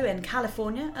Indio in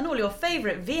California and all your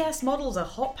favourite VS models are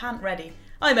hot pant ready.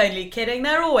 I'm only kidding,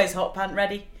 they're always hot pant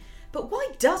ready. But why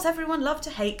does everyone love to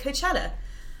hate Coachella?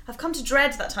 I've come to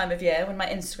dread that time of year when my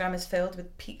Instagram is filled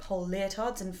with peephole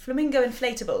leotards and flamingo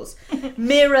inflatables.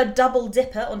 Mira Double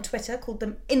Dipper on Twitter called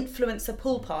them influencer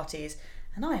pool parties,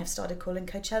 and I have started calling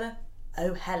Coachella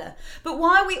oh hella. But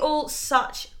why are we all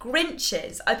such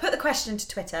Grinches? I put the question to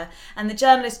Twitter and the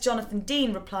journalist Jonathan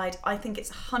Dean replied, I think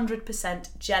it's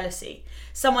 100% jealousy.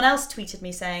 Someone else tweeted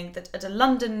me saying that at a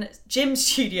London gym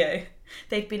studio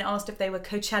they'd been asked if they were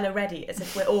Coachella ready, as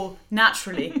if we're all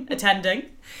naturally attending.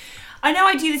 I know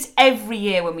I do this every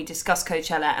year when we discuss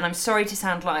Coachella, and I'm sorry to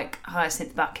sound like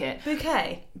Hyacinth Bucket.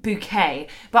 Bouquet.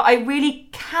 But I really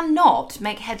cannot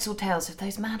make heads or tails of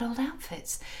those mad old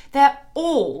outfits. They're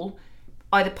all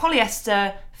either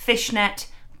polyester, fishnet,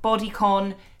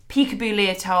 bodycon, peekaboo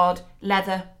leotard,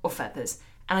 leather or feathers.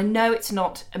 And I know it's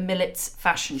not a Millet's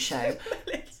fashion show,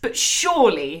 but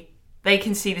surely they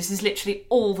can see this is literally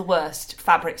all the worst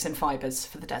fabrics and fibres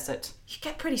for the desert. You'd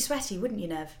get pretty sweaty, wouldn't you,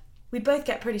 Nev? We'd both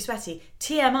get pretty sweaty.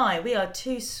 TMI, we are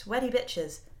 2 sweaty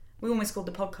bitches. We almost called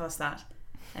the podcast that.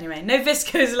 Anyway, no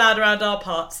viscos allowed around our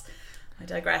parts. I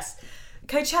digress.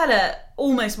 Coachella,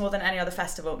 almost more than any other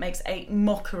festival, makes a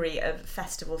mockery of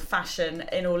festival fashion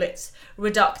in all its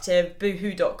reductive,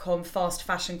 boohoo.com, fast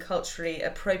fashion, culturally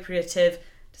appropriative,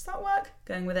 does that work?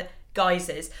 Going with it.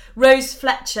 Guises. Rose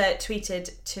Fletcher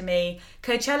tweeted to me,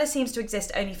 Coachella seems to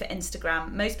exist only for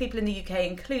Instagram. Most people in the UK,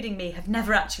 including me, have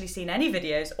never actually seen any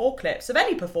videos or clips of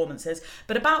any performances,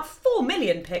 but about 4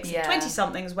 million pics of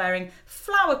 20-somethings wearing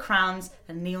flower crowns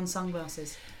and neon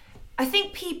sunglasses. I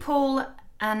think people,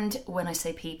 and when I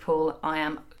say people, I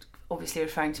am obviously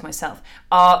referring to myself,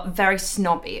 are very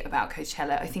snobby about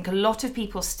Coachella. I think a lot of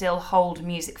people still hold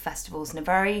music festivals in a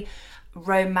very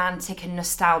romantic and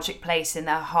nostalgic place in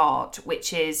their heart,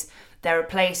 which is they're a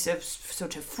place of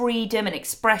sort of freedom and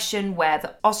expression where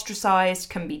the ostracised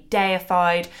can be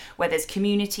deified, where there's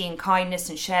community and kindness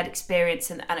and shared experience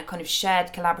and a kind of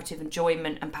shared collaborative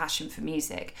enjoyment and passion for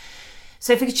music.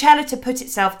 So for Coachella to put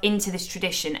itself into this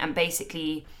tradition and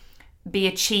basically be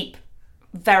a cheap,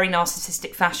 very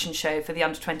narcissistic fashion show for the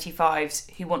under 25s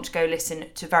who want to go listen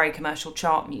to very commercial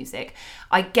chart music,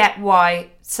 I get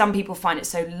why some people find it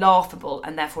so laughable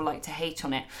and therefore like to hate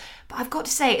on it. But I've got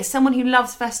to say, as someone who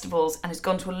loves festivals and has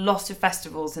gone to a lot of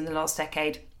festivals in the last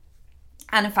decade,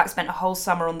 and in fact spent a whole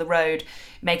summer on the road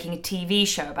making a TV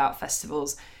show about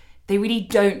festivals, they really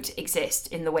don't exist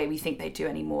in the way we think they do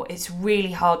anymore. It's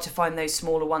really hard to find those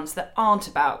smaller ones that aren't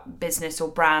about business or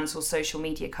brands or social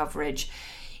media coverage.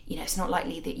 You know, it's not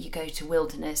likely that you go to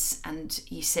Wilderness and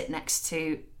you sit next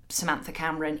to Samantha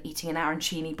Cameron eating an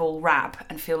arancini ball wrap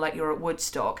and feel like you're at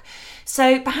Woodstock.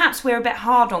 So perhaps we're a bit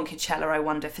hard on Coachella, I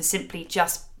wonder, for simply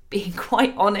just being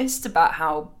quite honest about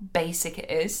how basic it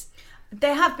is.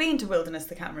 They have been to Wilderness,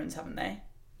 the Camerons, haven't they?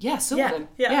 Yeah, some of them.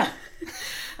 Yeah.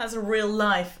 That's a real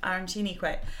life arancini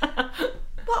quote.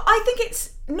 Well, I think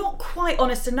it's not quite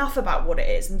honest enough about what it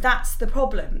is, and that's the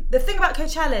problem. The thing about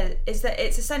Coachella is that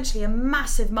it's essentially a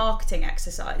massive marketing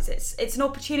exercise. It's an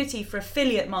opportunity for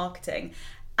affiliate marketing.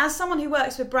 As someone who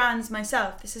works with brands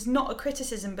myself, this is not a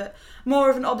criticism, but more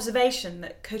of an observation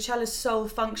that Coachella's sole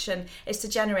function is to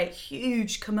generate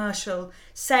huge commercial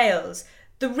sales.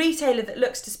 The retailer that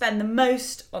looks to spend the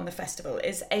most on the festival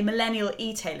is a millennial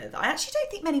e-tailer that I actually don't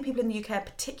think many people in the UK are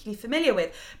particularly familiar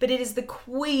with, but it is the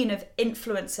queen of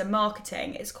influencer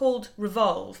marketing. It's called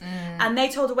Revolve. And they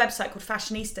told a website called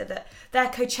Fashionista that their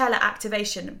Coachella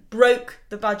activation broke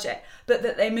the budget, but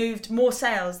that they moved more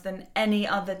sales than any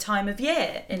other time of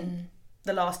year in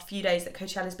the last few days that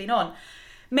Coachella's been on.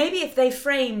 Maybe if they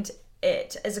framed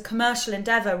it as a commercial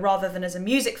endeavour rather than as a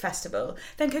music festival,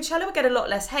 then Coachella would get a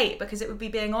lot less hate because it would be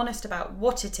being honest about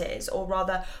what it is, or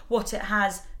rather what it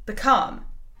has become.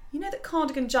 You know that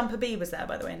Cardigan Jumper B was there,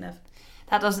 by the way, Nev?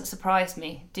 That doesn't surprise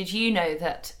me. Did you know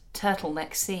that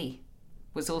Turtleneck C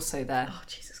was also there? Oh,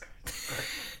 Jesus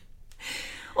Christ.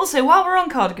 Also, while we're on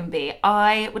Cardigan B,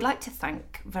 I would like to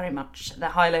thank very much the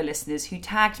High Low listeners who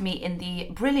tagged me in the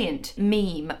brilliant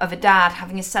meme of a dad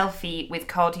having a selfie with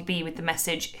Cardi B with the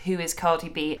message, "Who is Cardi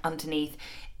B?" underneath.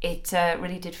 It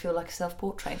really did feel like a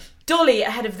self-portrait. Dolly,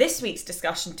 ahead of this week's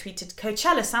discussion, tweeted,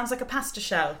 "Coachella sounds like a pasta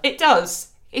shell." It does.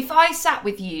 If I sat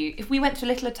with you, if we went to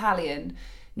Little Italian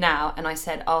now and I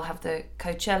said, "I'll have the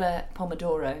Coachella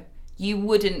Pomodoro," you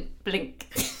wouldn't blink.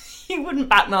 You wouldn't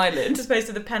bat an eyelid. As opposed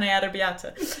to the penne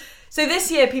arrabbiata. So this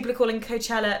year, people are calling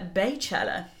Coachella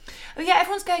Baychella. Oh yeah,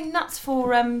 everyone's going nuts for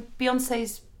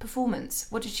Beyonce's performance.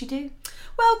 What did she do?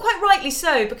 Well, quite rightly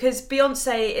so, because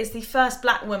Beyonce is the first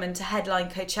black woman to headline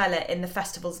Coachella in the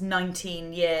festival's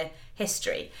 19-year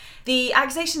history. The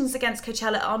accusations against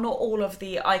Coachella are not all of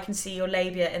the "I can see your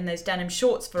labia in those denim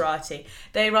shorts" variety.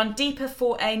 They run deeper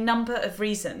for a number of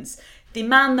reasons. The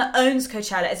man that owns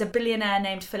Coachella is a billionaire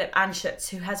named Philip Anschutz,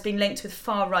 who has been linked with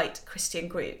far-right Christian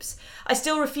groups. I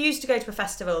still refuse to go to a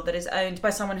festival that is owned by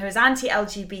someone who is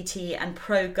anti-LGBT and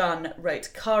pro-gun, wrote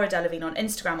Cara Delevingne on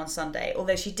Instagram on Sunday,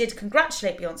 although she did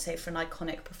congratulate Beyonce for an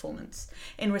iconic performance.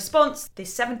 In response, the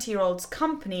 70-year-old's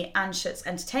company, Anschutz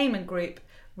Entertainment Group,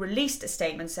 released a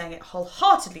statement saying it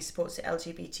wholeheartedly supports the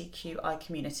LGBTQI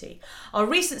community. Our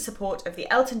recent support of the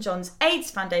Elton John's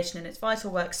AIDS Foundation and its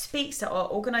vital work speaks to our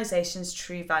organisation's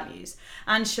true values.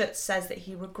 Anschutz says that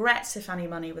he regrets if any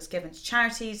money was given to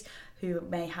charities who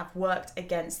may have worked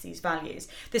against these values.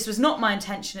 "This was not my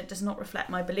intention, it does not reflect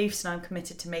my beliefs, and I'm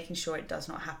committed to making sure it does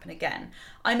not happen again."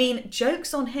 I mean,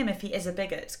 joke's on him if he is a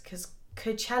bigot, because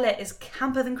Coachella is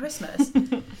camper than Christmas.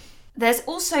 There's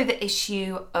also the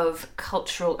issue of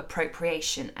cultural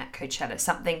appropriation at Coachella,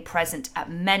 something present at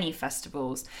many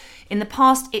festivals. In the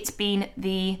past, it's been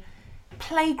the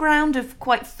playground of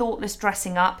quite thoughtless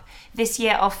dressing up. This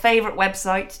year, our favourite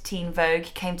website, Teen Vogue,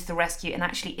 came to the rescue and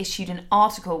actually issued an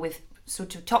article with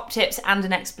sort of top tips and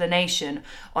an explanation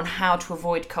on how to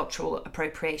avoid cultural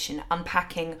appropriation,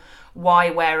 unpacking why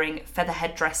wearing feather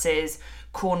headdresses,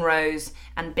 cornrows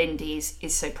and bindis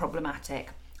is so problematic.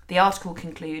 The article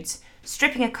concludes,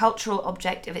 "Stripping a cultural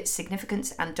object of its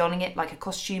significance and donning it like a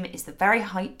costume is the very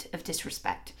height of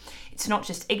disrespect. It's not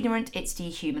just ignorant, it's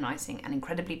dehumanising and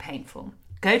incredibly painful.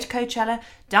 Go to Coachella,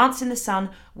 dance in the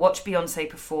sun, watch Beyonce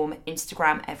perform,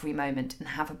 Instagram every moment and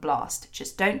have a blast.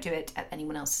 Just don't do it at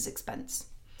anyone else's expense."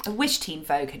 I wish Teen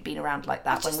Vogue had been around like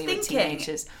that when we were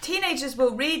teenagers. Teenagers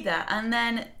will read that and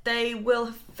then they will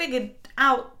have figured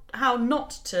out how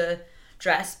not to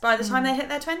dress by the time they hit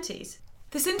their 20s.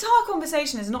 This entire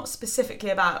conversation is not specifically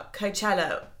about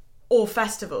Coachella or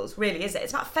festivals, really, is it?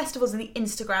 It's about festivals in the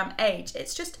Instagram age.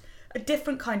 It's just a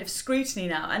different kind of scrutiny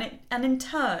now. And in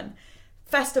turn,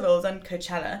 festivals and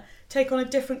Coachella take on a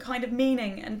different kind of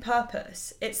meaning and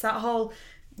purpose. It's that whole,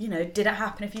 did it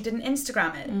happen if you didn't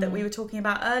Instagram it, that we were talking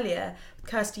about earlier.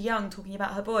 Kirsty Young talking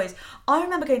about her boys. I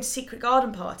remember going to Secret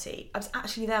Garden Party. I was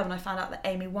actually there when I found out that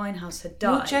Amy Winehouse had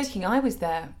died. You're joking. I was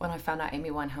there when I found out Amy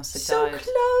Winehouse had So died.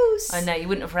 close. I know, you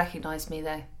wouldn't have recognised me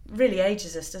though. Really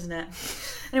ages us, doesn't it?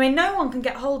 Anyway, no one can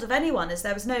get hold of anyone as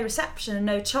there was no reception and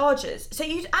no charges. So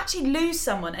you'd actually lose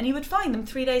someone and you would find them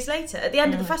 3 days later. At the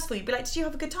end of the festival, you'd be like, did you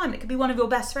have a good time? It could be one of your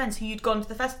best friends who you'd gone to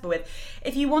the festival with.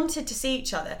 If you wanted to see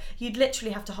each other, you'd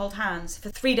literally have to hold hands for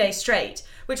 3 days straight,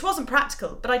 which wasn't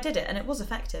practical, but I did it and it was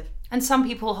effective. And some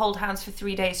people hold hands for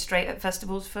 3 days straight at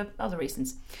festivals for other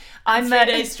reasons. I'm 3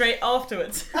 days straight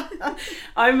afterwards.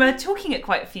 I'm talking at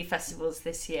quite a few festivals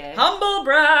this year. Humble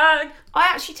brag! I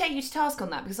actually take you to task on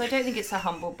that because I don't think it's a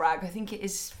humble brag. I think it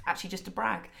is actually just a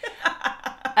brag.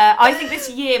 I think this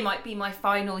year might be my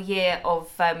final year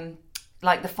of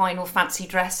like the final fancy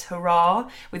dress hurrah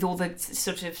with all the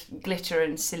sort of glitter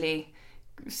and silly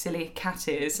cat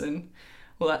ears and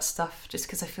all that stuff, just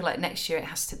because I feel like next year it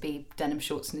has to be denim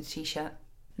shorts and a t-shirt.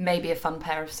 Maybe a fun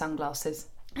pair of sunglasses.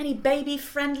 Any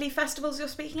baby-friendly festivals you're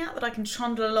speaking at that I can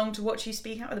trundle along to watch you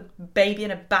speak at with a baby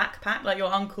in a backpack like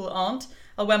your uncle or aunt?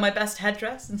 I'll wear my best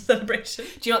headdress in celebration.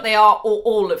 Do you know what they are?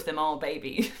 All of them are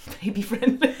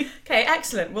baby-friendly. Okay,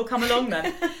 excellent. We'll come along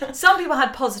then. Some people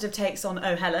had positive takes on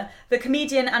Oh Hella. The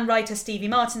comedian and writer Stevie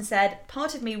Martin said,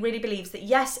 part of me really believes that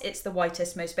yes, it's the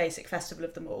whitest, most basic festival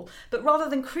of them all, but rather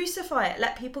than crucify it,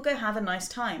 let people go have a nice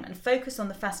time and focus on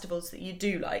the festivals that you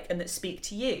do like and that speak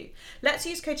to you. Let's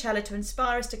use Coachella to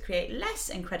inspire us to create less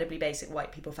incredibly basic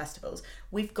white people festivals.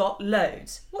 We've got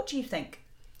loads. What do you think?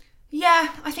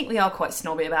 Yeah, I think we are quite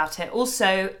snobby about it.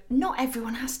 Also, not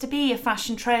everyone has to be a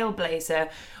fashion trailblazer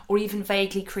or even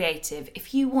vaguely creative.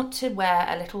 If you want to wear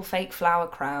a little fake flower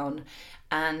crown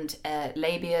and a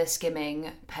labia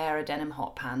skimming pair of denim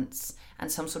hot pants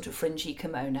and some sort of fringy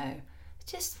kimono,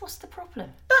 just what's the problem?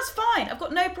 That's fine. I've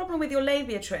got no problem with your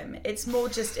labia trim. It's more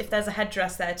just if there's a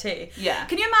headdress there too. Yeah.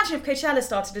 Can you imagine if Coachella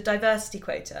started a diversity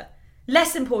quota?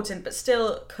 Less important, but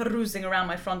still cruising around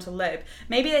my frontal lobe.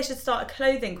 Maybe they should start a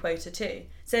clothing quota too.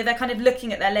 So they're kind of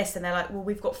looking at their list and they're like, well,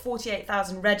 we've got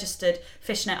 48,000 registered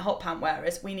fishnet hot pant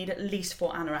wearers. We need at least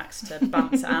 4 anoraks to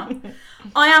balance it out.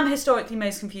 I am historically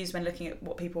most confused when looking at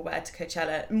what people wear to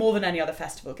Coachella, more than any other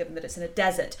festival, given that it's in a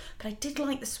desert. But I did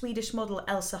like the Swedish model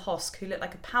Elsa Hosk, who looked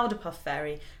like a powder puff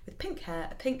fairy with pink hair,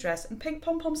 a pink dress and pink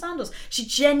pom-pom sandals. She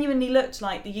genuinely looked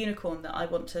like the unicorn that I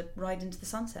want to ride into the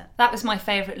sunset. That was my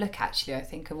favourite look, actually, I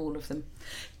think, of all of them.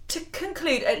 To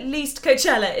conclude, at least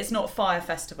Coachella is not Fire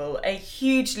Festival, a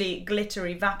hugely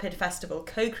glittery, vapid festival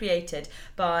co-created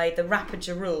by the rapper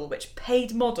Ja Rule, which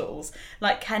paid models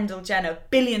like Kendall Jenner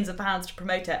billions of pounds to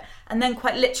promote it, and then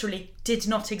quite literally did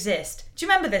not exist. Do you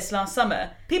remember this last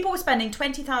summer? People were spending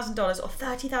 $20,000 or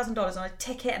 $30,000 on a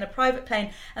ticket and a private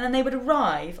plane, and then they would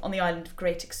arrive on the island of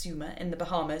Great Exuma in the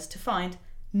Bahamas to find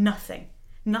nothing.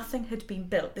 Nothing had been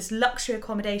built. This luxury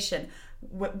accommodation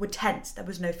were tents. There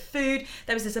was no food.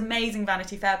 There was this amazing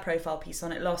Vanity Fair profile piece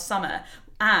on it last summer,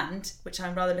 and, which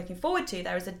I'm rather looking forward to,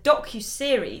 there is a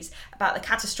docu-series about the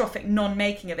catastrophic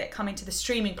non-making of it coming to the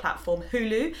streaming platform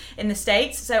Hulu in the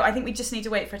States. So I think we just need to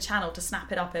wait for a channel to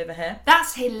snap it up over here.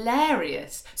 That's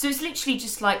hilarious. So it's literally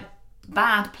just like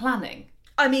bad planning.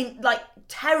 I mean, like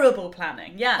terrible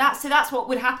planning, yeah. That's what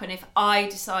would happen if I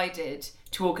decided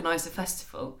to organise a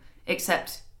festival,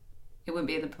 except it wouldn't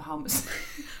be in the Bahamas.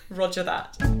 Roger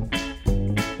that.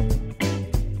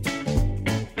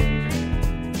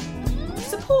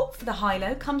 Support for the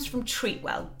High-Low comes from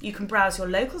Treatwell. You can browse your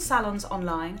local salons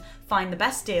online, find the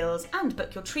best deals and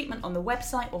book your treatment on the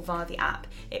website or via the app.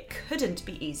 It couldn't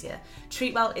be easier.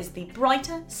 Treatwell is the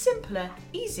brighter, simpler,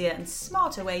 easier and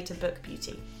smarter way to book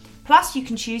beauty. Plus, you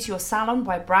can choose your salon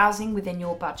by browsing within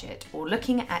your budget or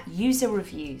looking at user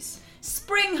reviews.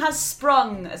 Spring has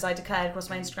sprung, as I declared across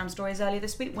my Instagram stories earlier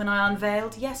this week when I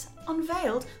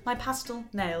unveiled my pastel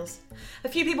nails. A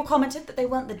few people commented that they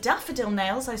weren't the daffodil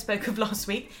nails I spoke of last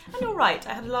week, and you're right,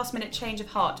 I had a last minute change of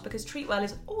heart because Treatwell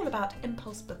is all about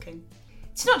impulse booking.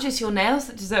 It's not just your nails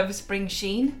that deserve a spring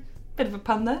sheen. Bit of a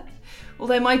pun there.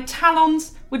 Although my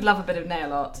talons would love a bit of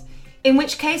nail art. In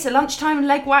which case, a lunchtime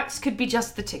leg wax could be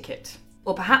just the ticket.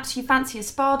 Or perhaps you fancy a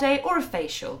spa day or a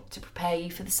facial to prepare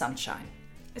you for the sunshine.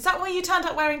 Is that why you turned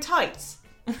up wearing tights?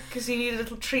 Because you need a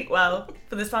little Treatwell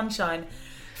for the sunshine.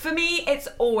 For me, it's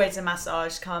always a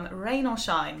massage, come rain or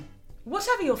shine.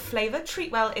 Whatever your flavour,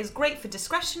 Treatwell is great for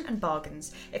discretion and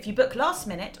bargains. If you book last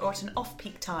minute or at an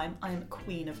off-peak time, I am a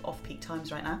queen of off-peak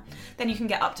times right now, then you can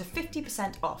get up to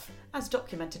 50% off, as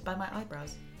documented by my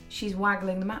eyebrows. She's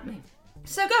waggling them at me.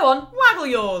 So go on, waggle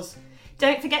yours!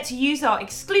 Don't forget to use our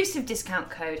exclusive discount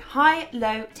code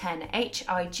HIGHLOW10,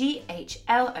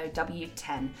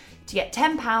 HIGHLOW10, to get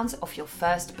 £10 off your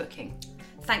first booking.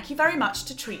 Thank you very much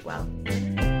to Treatwell.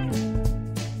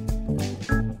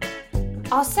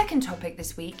 Our second topic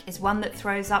this week is one that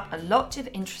throws up a lot of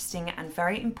interesting and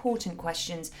very important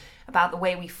questions about the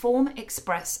way we form,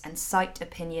 express and cite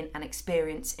opinion and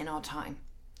experience in our time.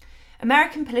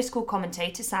 American political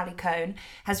commentator Sally Cohn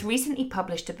has recently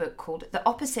published a book called The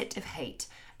Opposite of Hate,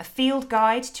 a field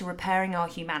guide to repairing our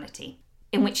humanity,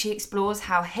 in which she explores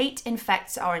how hate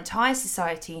infects our entire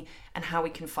society and how we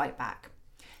can fight back.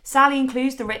 Sally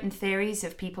includes the written theories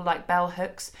of people like bell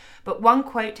hooks, but one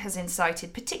quote has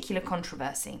incited particular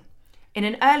controversy. In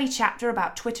an early chapter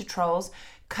about Twitter trolls,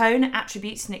 Cohn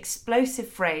attributes an explosive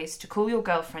phrase to Call Your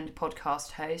Girlfriend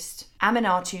podcast host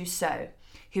Aminatu Sow,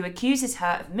 who accuses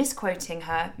her of misquoting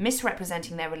her,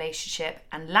 misrepresenting their relationship,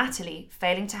 and latterly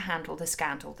failing to handle the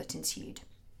scandal that ensued.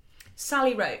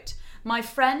 Sally wrote, "My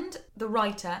friend, the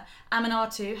writer,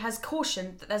 Aminatu, has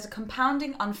cautioned that there's a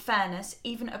compounding unfairness,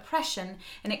 even oppression,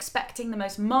 in expecting the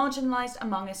most marginalised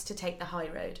among us to take the high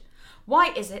road.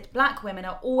 Why is it black women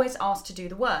are always asked to do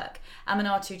the work?"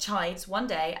 Aminatu chides one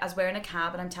day as we're in a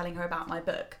cab and I'm telling her about my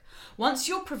book. "Once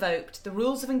you're provoked, the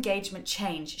rules of engagement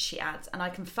change," she adds, "and I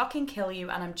can fucking kill you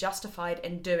and I'm justified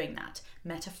in doing that,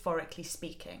 metaphorically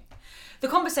speaking." The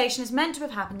conversation is meant to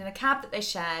have happened in a cab that they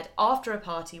shared after a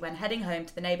party when heading home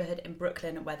to the neighbourhood in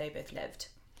Brooklyn where they both lived.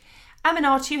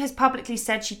 Aminatu has publicly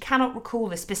said she cannot recall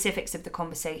the specifics of the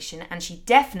conversation, and she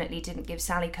definitely didn't give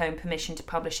Sally Cohn permission to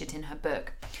publish it in her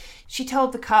book. She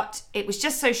told The Cut, "It was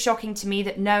just so shocking to me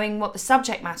that knowing what the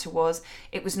subject matter was,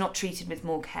 it was not treated with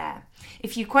more care.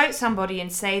 If you quote somebody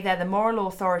and say they're the moral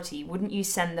authority, wouldn't you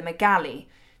send them a galley?"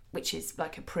 Which is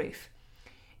like a proof.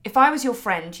 "If I was your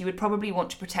friend, you would probably want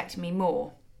to protect me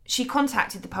more." She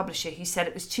contacted the publisher, who said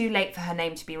it was too late for her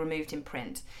name to be removed in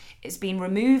print. It's been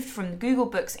removed from Google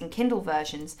Books and Kindle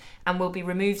versions and will be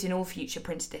removed in all future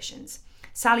print editions.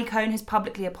 Sally Cohn has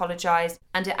publicly apologised,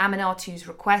 and at Aminatu's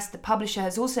request, the publisher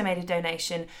has also made a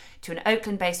donation to an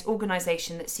Oakland-based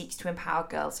organisation that seeks to empower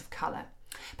girls of colour.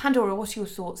 Pandora, what are your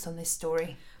thoughts on this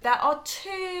story? There are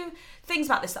two things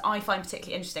about this that I find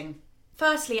particularly interesting.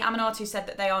 Firstly, Aminatu said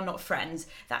that they are not friends.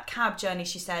 That cab journey,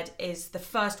 she said, is the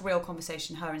first real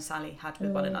conversation her and Sally had with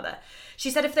one another.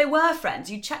 She said if they were friends,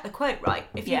 you'd check the quote right.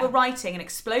 If you were writing an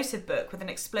explosive book with an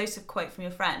explosive quote from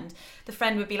your friend, the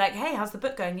friend would be like, "Hey, how's the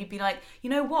book going?" You'd be like,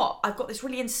 "You know what? I've got this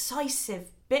really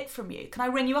incisive bit from you. Can I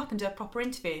ring you up and do a proper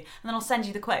interview? And then I'll send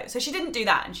you the quote." So she didn't do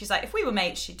that. And she's like, if we were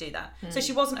mates, she'd do that. So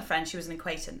she wasn't a friend, she was an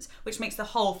acquaintance, which makes the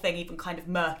whole thing even kind of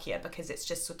murkier because it's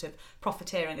just sort of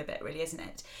profiteering a bit, really, isn't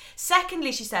it?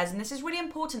 Secondly, she says, and this is really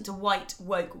important to white,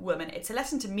 woke women, it's a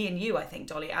lesson to me and you, I think,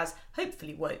 Dolly, as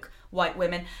hopefully woke white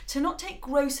women, to not take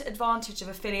gross advantage of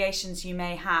affiliations you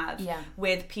may have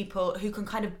with people who can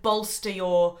kind of bolster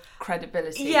your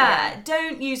credibility. Yeah,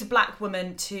 don't use a black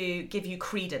woman to give you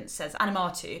credence, says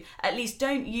Aminatu. At least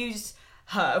don't use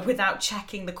her without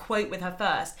checking the quote with her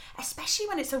first, especially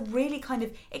when it's a really kind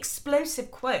of explosive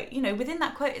quote. You know, within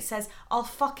that quote it says, "I'll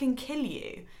fucking kill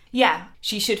you." Yeah,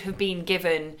 she should have been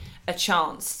given a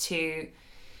chance to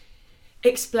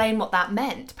explain what that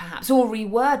meant, perhaps, or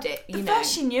reword it. The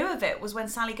first she knew of it was when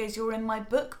Sally goes, "You're in my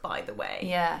book, by the way."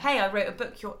 Yeah. "Hey, I wrote a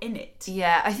book, you're in it."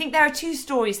 Yeah, I think there are two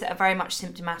stories that are very much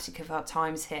symptomatic of our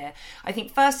times here. I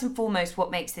think first and foremost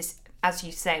what makes this, as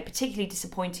you say, a particularly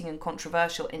disappointing and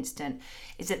controversial incident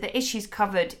is that the issues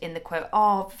covered in the quote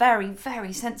are very,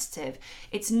 very sensitive.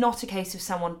 It's not a case of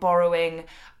someone borrowing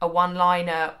a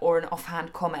one-liner or an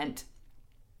offhand comment.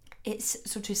 It's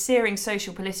sort of searing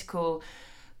social political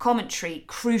commentary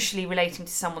crucially relating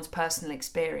to someone's personal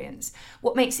experience.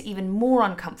 What makes it even more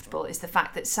uncomfortable is the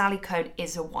fact that Sally Cohn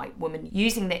is a white woman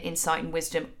using the insight and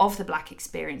wisdom of the black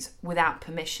experience without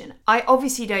permission. I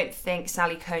obviously don't think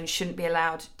Sally Cohn shouldn't be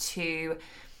allowed to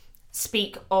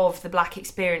speak of the black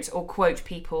experience or quote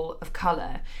people of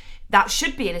colour. That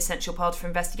should be an essential part of her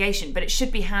investigation, but it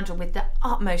should be handled with the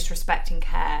utmost respect and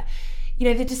care. You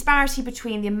know, the disparity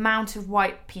between the amount of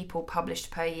white people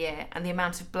published per year and the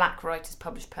amount of black writers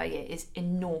published per year is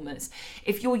enormous.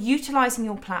 If you're utilising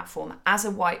your platform as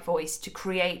a white voice to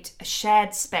create a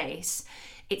shared space,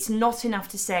 it's not enough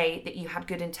to say that you had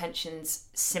good intentions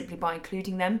simply by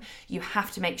including them. You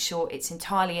have to make sure it's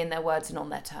entirely in their words and on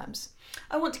their terms.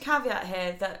 I want to caveat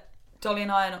here that Dolly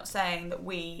and I are not saying that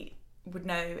we would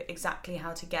know exactly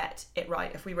how to get it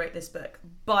right if we wrote this book.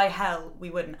 By hell,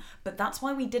 we wouldn't. But that's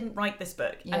why we didn't write this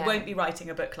book and won't be writing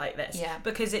a book like this. Yeah.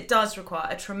 Because it does require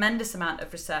a tremendous amount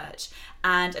of research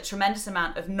and a tremendous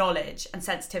amount of knowledge and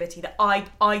sensitivity that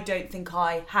I don't think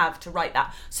I have to write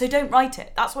that. So don't write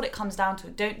it. That's what it comes down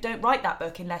to. Don't write that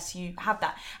book unless you have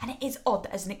that. And it is odd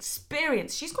that as an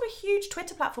experience, she's got a huge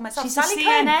Twitter platform herself. She's Sally a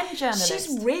CNN Cohn, journalist.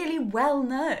 she's really well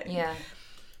known. Yeah.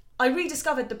 I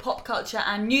rediscovered the pop culture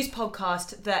and news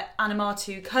podcast that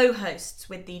Anamatu co-hosts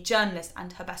with the journalist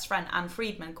and her best friend Anne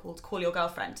Friedman called Call Your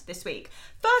Girlfriend this week.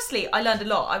 Firstly, I learned a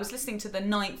lot. I was listening to the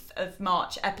 9th of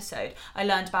March episode. I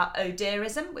learned about oh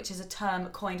dearism, which is a term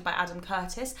coined by Adam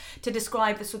Curtis to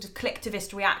describe the sort of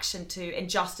collectivist reaction to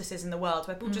injustices in the world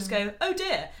where people just go, oh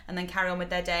dear, and then carry on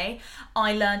with their day.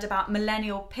 I learned about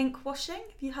millennial pinkwashing.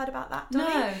 Have you heard about that, Dolly?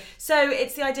 No. So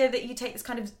it's the idea that you take this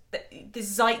kind of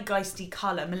this zeitgeisty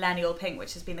colour, millennial pink,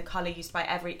 which has been the colour used by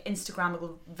every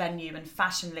Instagrammable venue and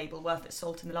fashion label worth its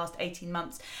salt in the last 18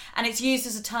 months. And it's used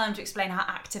as a term to explain how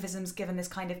activism's given this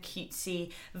kind of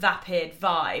cutesy, vapid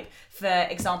vibe. For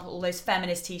example, all those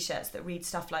feminist t-shirts that read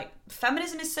stuff like,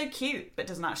 feminism is so cute, but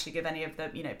doesn't actually give any of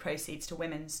the, proceeds to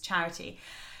women's charity.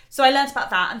 So I learned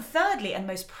about that. And thirdly, and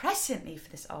most presciently for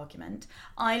this argument,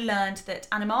 I learned that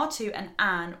Anamatu and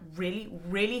Anne really,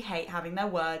 really hate having their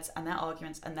words and their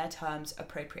arguments and their terms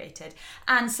appropriated.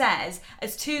 Anne says,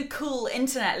 as two cool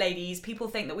internet ladies, people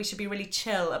think that we should be really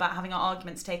chill about having our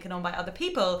arguments taken on by other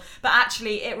people, but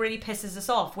actually it really pisses us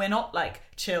off. We're not like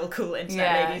chill, cool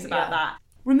internet ladies about that.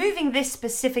 Removing this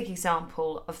specific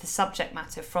example of the subject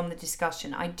matter from the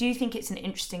discussion, I do think it's an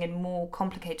interesting and more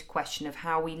complicated question of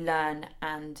how we learn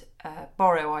and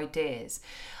borrow ideas.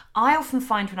 I often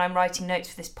find when I'm writing notes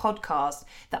for this podcast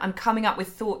that I'm coming up with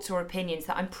thoughts or opinions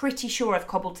that I'm pretty sure I've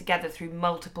cobbled together through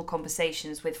multiple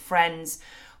conversations with friends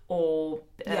or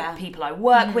people I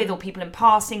work with or people in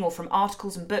passing or from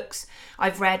articles and books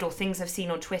I've read or things I've seen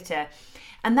on Twitter.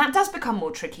 And that does become more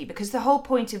tricky because the whole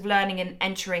point of learning and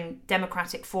entering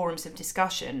democratic forums of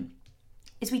discussion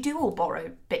is we do all borrow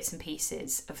bits and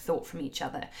pieces of thought from each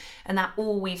other. And that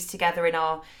all weaves together in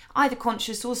our either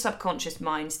conscious or subconscious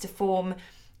minds to form,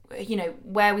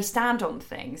 where we stand on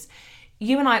things.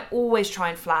 You and I always try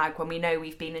and flag when we know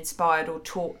we've been inspired or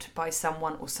taught by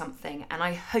someone or something. And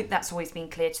I hope that's always been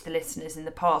clear to the listeners in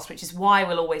the past, which is why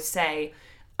we'll always say,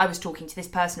 I was talking to this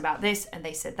person about this and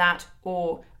they said that,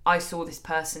 or I saw this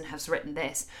person has written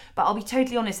this. But I'll be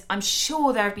totally honest, I'm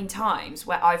sure there have been times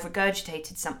where I've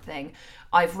regurgitated something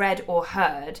I've read or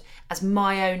heard as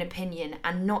my own opinion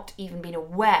and not even been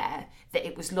aware that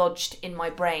it was lodged in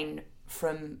my brain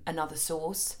from another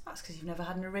source. That's because you've never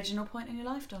had an original point in your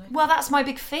life, Dolly. Well, that's my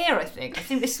big fear, I think. I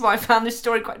think this is why I found this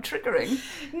story quite triggering.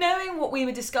 Knowing what we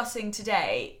were discussing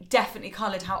today definitely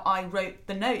coloured how I wrote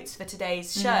the notes for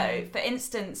today's show. For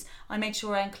instance, I made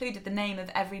sure I included the name of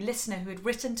every listener who had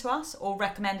written to us or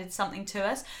recommended something to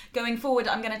us. Going forward,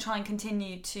 I'm going to try and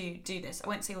continue to do this. I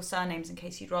won't say your surnames in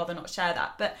case you'd rather not share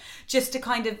that, but just to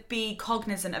kind of be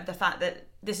cognizant of the fact that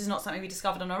this is not something we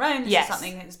discovered on our own. This is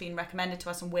something that's been recommended to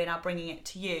us and we're now bringing it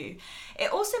to you.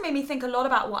 It also made me think a lot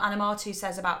about what Anamatu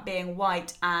says about being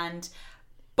white and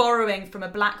borrowing from a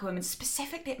black woman.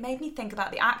 Specifically, it made me think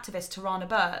about the activist Tarana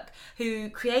Burke, who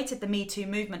created the Me Too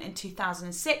movement in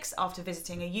 2006 after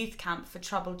visiting a youth camp for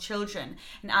troubled children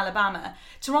in Alabama.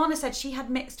 Tarana said she had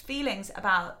mixed feelings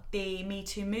about the Me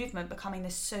Too movement becoming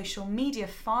this social media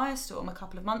firestorm a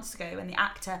couple of months ago when the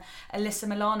actor Alyssa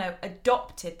Milano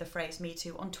adopted the phrase Me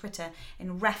Too on Twitter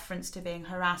in reference to being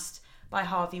harassed by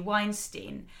Harvey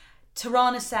Weinstein.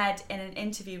 Tarana said in an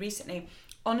interview recently,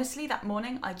 honestly, that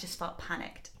morning, I just felt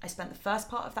panicked. I spent the first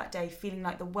part of that day feeling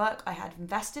like the work I had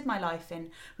invested my life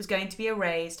in was going to be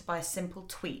erased by a simple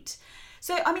tweet.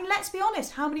 So, let's be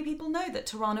honest. How many people know that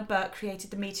Tarana Burke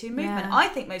created the Me Too movement? I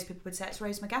think most people would say it's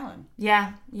Rose McGowan.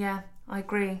 Yeah, I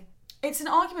agree. It's an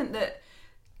argument that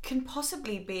can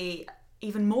possibly be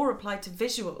even more applied to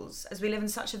visuals, as we live in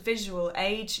such a visual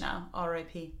age now,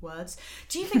 RIP words.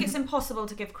 Do you think it's impossible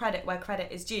to give credit where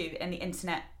credit is due in the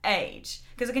internet age?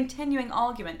 Because a continuing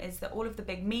argument is that all of the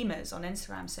big memers on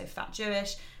Instagram, so Fat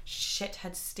Jewish,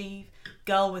 Shithead Steve,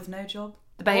 Girl with No Job,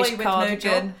 The beige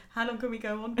cardigan. How long can we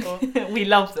go on for? We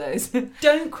love those.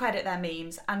 Don't credit their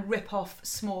memes and rip off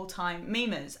small-time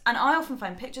memers. And I often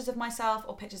find pictures of myself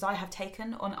or pictures I have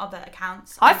taken on other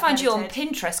accounts. I find you on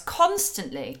Pinterest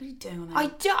constantly. What are you doing on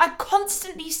it? I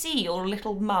constantly see your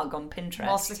little mug on Pinterest.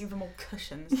 Whilst looking for more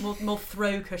cushions, more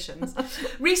throw cushions.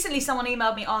 Recently, someone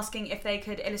emailed me asking if they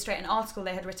could illustrate an article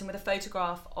they had written with a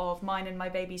photograph of mine and my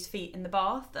baby's feet in the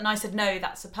bath. And I said, no,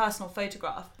 that's a personal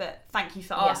photograph, but thank you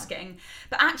for asking.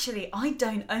 But actually, I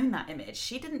don't own that image.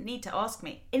 She didn't need to ask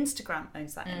me. Instagram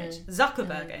owns that image.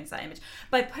 Zuckerberg owns that image.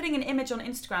 By putting an image on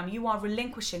Instagram, you are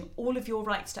relinquishing all of your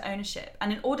rights to ownership.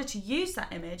 And in order to use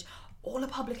that image, all a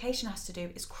publication has to do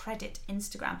is credit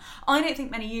Instagram. I don't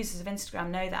think many users of Instagram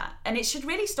know that. And it should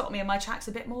really stop me in my tracks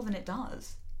a bit more than it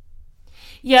does.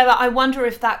 Yeah, but I wonder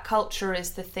if that culture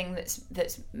is the thing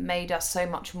that's made us so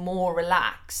much more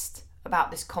relaxed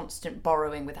about this constant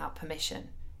borrowing without permission.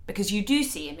 because you do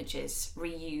see images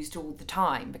reused all the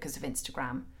time because of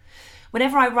Instagram.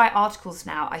 Whenever I write articles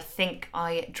now, I think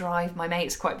I drive my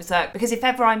mates quite berserk, because if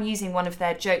ever I'm using one of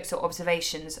their jokes or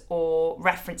observations or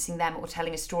referencing them or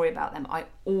telling a story about them, I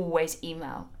always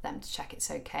email them to check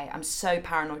it's okay. I'm so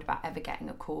paranoid about ever getting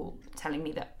a call telling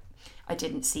me that I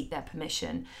didn't seek their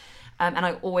permission. And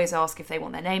I always ask if they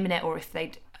want their name in it or if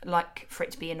they'd like for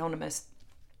it to be anonymous,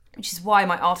 which is why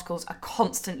my articles are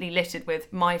constantly littered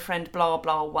with "my friend blah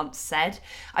blah once said."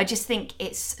 I just think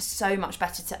it's so much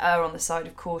better to err on the side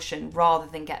of caution rather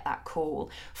than get that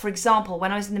call. For example,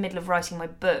 when I was in the middle of writing my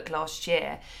book last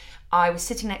year, I was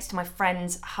sitting next to my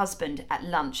friend's husband at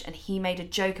lunch, and he made a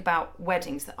joke about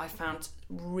weddings that I found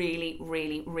really,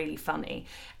 really, really funny.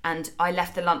 And I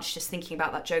left the lunch just thinking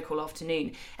about that joke all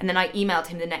afternoon. And then I emailed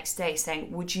him the next day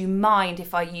saying, would you mind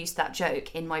if I used that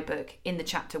joke in my book, in the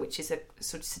chapter, which is a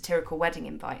sort of satirical wedding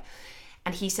invite?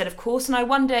 And he said, of course. And I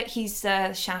wonder,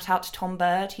 shout out to Tom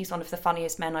Bird. He's one of the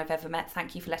funniest men I've ever met.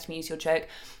 Thank you for letting me use your joke.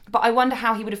 But I wonder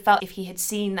how he would have felt if he had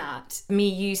seen that, me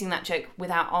using that joke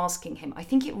without asking him. I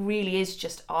think it really is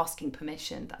just asking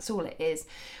permission. That's all it is.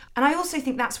 And I also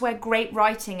think that's where great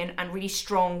writing and really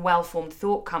strong, well-formed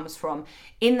thought comes from,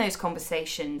 in those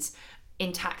conversations,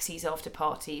 in taxis after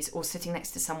parties or sitting next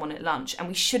to someone at lunch. And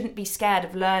we shouldn't be scared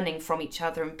of learning from each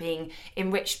other and being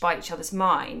enriched by each other's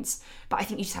minds. But I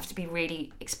think you just have to be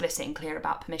really explicit and clear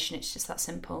about permission. It's just that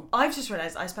simple. I've just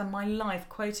realised I spend my life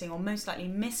quoting, or most likely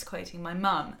misquoting, my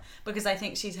mum, because I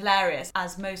think she's hilarious,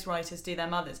 as most writers do their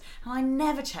mothers. And I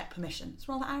never check permission. It's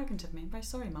rather arrogant of me. I'm very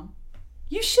sorry, Mum.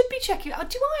 You should be checking.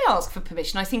 Do I ask for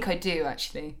permission? I think I do,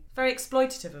 actually. Very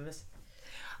exploitative of us.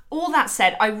 All that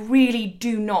said, I really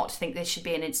do not think this should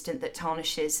be an incident that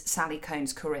tarnishes Sally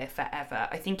Cohn's career forever.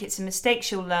 I think it's a mistake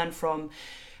she'll learn from,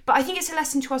 but I think it's a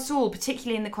lesson to us all,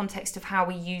 particularly in the context of how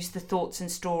we use the thoughts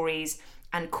and stories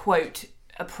and quote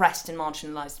oppressed and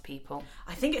marginalised people.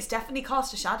 I think it's definitely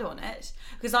cast a shadow on it,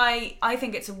 because I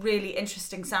think it's a really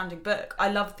interesting sounding book. I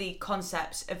love the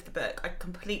concept of the book. I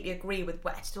completely agree with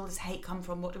where did all this hate come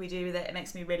from, what do we do with it? It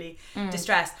makes me really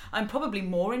distressed. I'm probably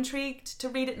more intrigued to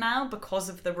read it now because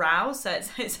of the row, so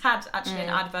it's had actually an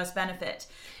adverse benefit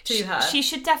to her. She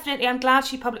should definitely, I'm glad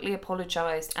she publicly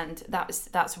apologised, and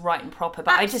that's right and proper,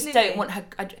 but Absolutely. I just don't want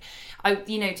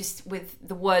her, just with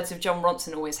the words of John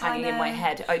Ronson always hanging in my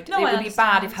head, it would be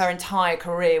bad if her entire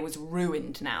career was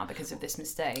ruined now because of this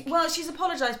mistake. Well, she's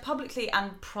apologised publicly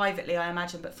and privately, I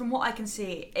imagine, but from what I can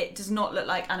see, it does not look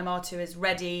like Anamatu is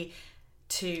ready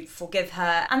to forgive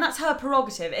her, and that's her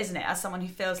prerogative, isn't it, as someone who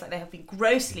feels like they have been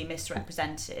grossly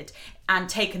misrepresented and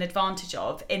taken advantage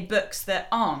of in books that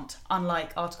aren't,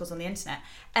 unlike articles on the internet,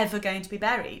 ever going to be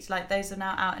buried. Like, those are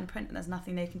now out in print and there's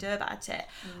nothing they can do about it.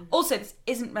 Also, this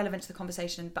isn't relevant to the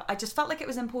conversation, but I just felt like it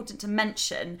was important to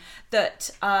mention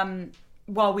that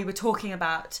while we were talking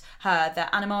about her,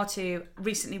 that Anamatu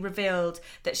recently revealed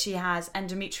that she has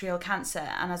endometrial cancer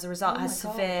and as a result has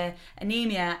severe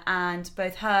anemia, and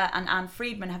both her and Anne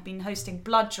Friedman have been hosting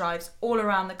blood drives all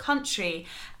around the country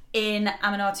in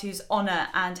Anamatu's honour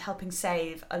and helping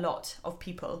save a lot of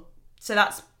people. So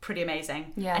that's pretty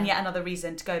amazing. Yeah. And yet another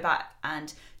reason to go back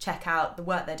and check out the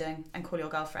work they're doing and call your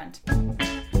girlfriend.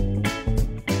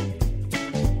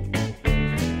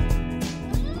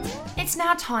 It's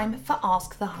now time for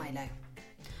Ask the High-Low.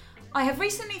 I have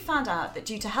recently found out that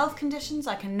due to health conditions,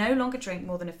 I can no longer drink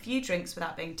more than a few drinks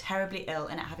without being terribly ill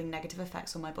and it having negative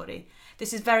effects on my body.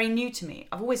 This is very new to me.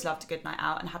 I've always loved a good night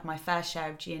out and had my fair share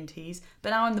of G&Ts,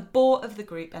 but now I'm the bore of the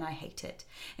group and I hate it.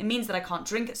 It means that I can't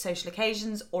drink at social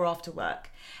occasions or after work.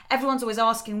 Everyone's always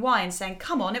asking why and saying,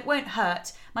 come on, it won't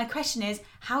hurt. My question is,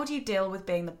 how do you deal with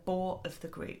being the bore of the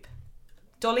group?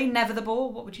 Dolly, never the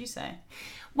bore? What would you say?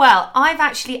 Well, I've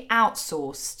actually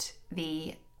outsourced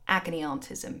the agony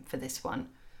autism for this one.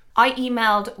 I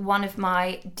emailed one of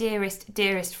my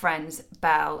dearest friends,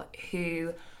 Belle,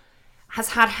 who has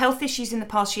had health issues in the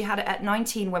past. She had it at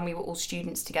 19 when we were all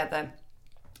students together.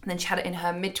 And then she had it in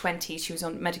her mid-20s. She was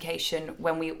on medication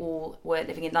when we all were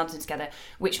living in London together,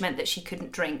 which meant that she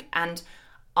couldn't drink. And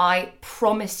I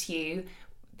promise you,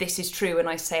 this is true, and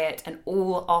I say it, and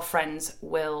all our friends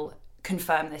will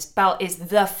confirm this. Belle is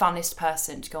the funnest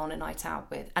person to go on a night out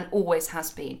with, and always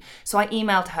has been. So I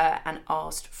emailed her and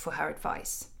asked for her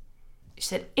advice. She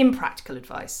said, impractical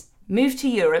advice. Move to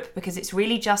Europe, because it's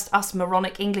really just us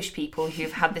moronic English people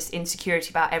who've had this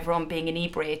insecurity about everyone being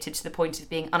inebriated to the point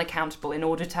of being unaccountable in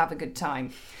order to have a good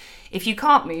time. If you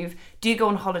can't move, do go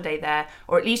on holiday there,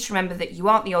 or at least remember that you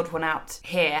aren't the odd one out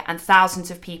here, and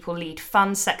thousands of people lead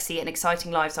fun, sexy and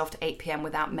exciting lives after 8 p.m.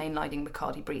 without mainlining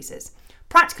Bacardi breezes.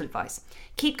 Practical advice.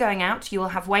 Keep going out. You will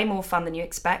have way more fun than you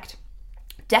expect.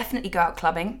 Definitely go out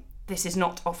clubbing. This is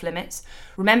not off limits.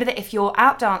 Remember that if you're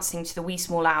out dancing to the wee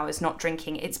small hours, not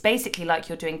drinking, it's basically like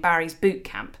you're doing Barry's boot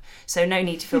camp. So no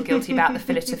need to feel guilty about the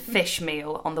fillet of fish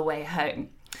meal on the way home.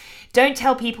 Don't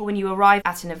tell people when you arrive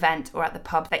at an event or at the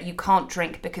pub that you can't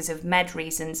drink because of med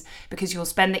reasons, because you'll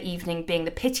spend the evening being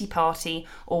the pity party,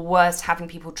 or worse, having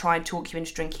people try and talk you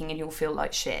into drinking and you'll feel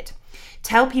like shit.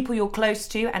 Tell people you're close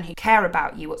to and who care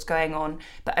about you what's going on,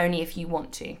 but only if you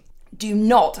want to. Do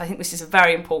not, I think this is a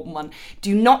very important one,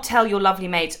 do not tell your lovely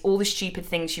mates all the stupid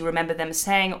things you remember them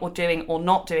saying or doing or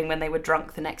not doing when they were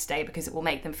drunk the next day, because it will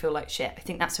make them feel like shit. I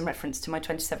think that's in reference to my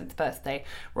 27th birthday,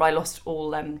 where I lost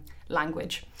all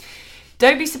language.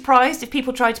 Don't be surprised if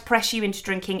people try to press you into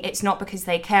drinking. It's not because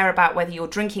they care about whether you're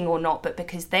drinking or not, but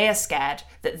because they are scared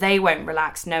that they won't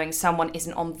relax knowing someone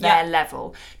isn't on their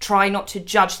level. Try not to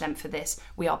judge them for this.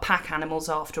 We are pack animals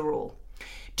after all.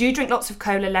 Do drink lots of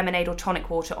cola, lemonade or tonic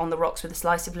water on the rocks with a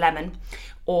slice of lemon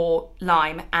or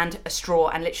lime and a straw,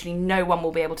 and literally no one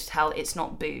will be able to tell it's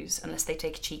not booze unless they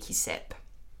take a cheeky sip.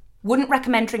 Wouldn't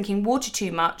recommend drinking water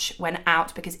too much when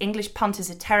out, because English punters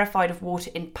are terrified of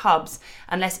water in pubs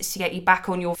unless it's to get you back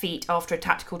on your feet after a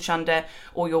tactical chunder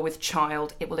or you're with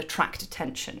child. It will attract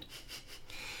attention.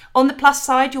 On the plus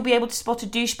side, you'll be able to spot a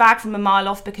douchebag from a mile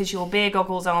off because your beer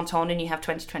goggles aren't on and you have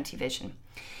 20/20 vision.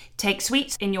 Take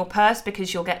sweets in your purse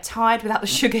because you'll get tired without the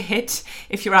sugar hit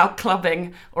if you're out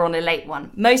clubbing or on a late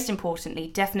one. Most importantly,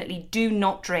 definitely do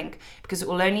not drink, because it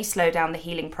will only slow down the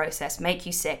healing process, make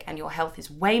you sick, and your health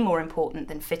is way more important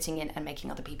than fitting in and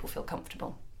making other people feel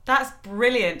comfortable. That's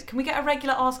brilliant. Can we get a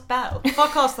regular Ask Belle?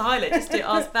 Fuck Ask the Highlight, just do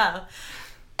Ask Belle.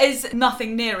 Is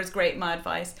nothing near as great, my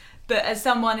advice, but as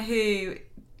someone who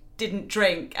didn't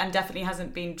drink and definitely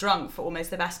hasn't been drunk for almost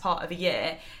the best part of a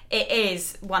year, it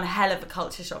is one hell of a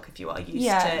culture shock if you are used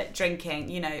to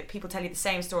drinking. You know, people tell you the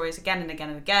same stories again and again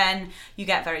and again. You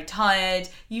get very tired.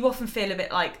 You often feel a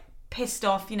bit like pissed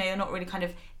off, you know, you're not really kind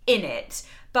of in it.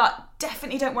 But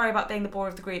definitely don't worry about being the bore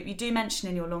of the group. You do mention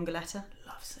in your longer letter,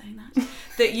 love saying that,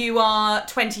 that you are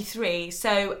 23.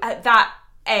 So at that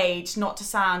age, not to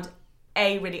sound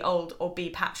A, really old, or B,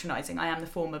 patronising, I am the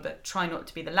former, but try not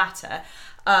to be the latter.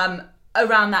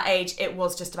 Around that age, it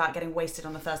was just about getting wasted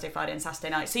on a Thursday, Friday and Saturday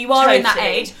night. So you are in that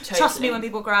age. Totally. Trust me, when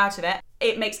people grow out of it,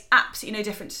 it makes absolutely no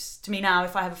difference to me now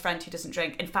if I have a friend who doesn't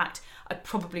drink. In fact, I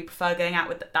probably prefer going out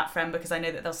with that friend because I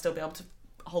know that they'll still be able to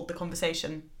hold the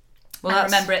conversation and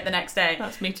remember it the next day.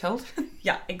 That's me told.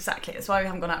 Yeah, exactly. That's why we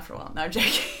haven't gone out for a while. No, I'm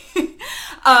joking.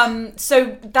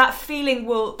 So that feeling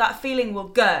will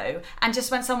go, and just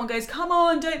when someone goes, "Come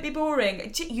on, don't be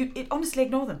boring," honestly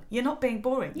ignore them. You're not being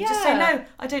boring. You just say, "No,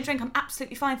 I don't drink. I'm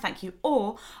absolutely fine, thank you."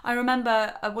 Or I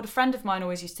remember what a friend of mine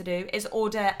always used to do is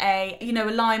order a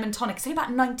lime and tonic. It's only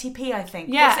about 90p, I think.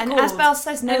 Yeah, and as Belle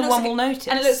says, no one will notice.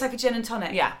 And it looks like a gin and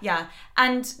tonic. Yeah.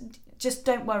 And just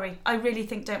don't worry. I really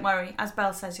think don't worry. As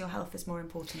Belle says, your health is more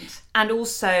important. And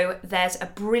also, there's a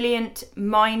brilliant,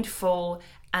 mindful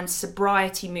and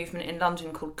sobriety movement in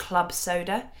London called Club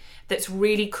Soda that's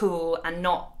really cool and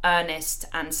not earnest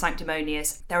and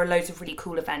sanctimonious. There are loads of really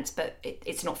cool events, but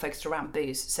it's not focused around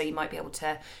booze, so you might be able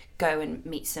to go and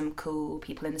meet some cool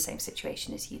people in the same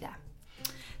situation as you there.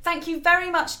 Thank you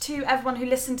very much to everyone who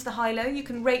listened to The High Low. You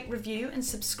can rate, review and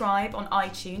subscribe on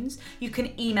iTunes. You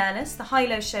can email us,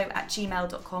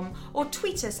 thehighlowshow@gmail.com, or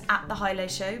tweet us at The High Low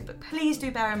Show. But please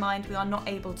do bear in mind we are not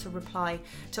able to reply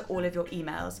to all of your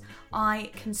emails.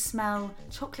 I can smell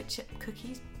chocolate chip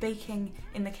cookies baking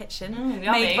in the kitchen,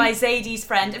 made by Zadie's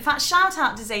friend. In fact, shout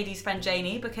out to Zadie's friend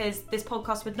Janie, because this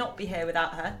podcast would not be here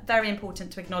without her. Very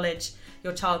important to acknowledge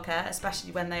your childcare,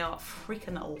 especially when they are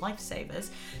freaking lifesavers.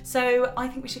 So I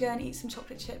think we should go and eat some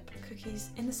chocolate chip cookies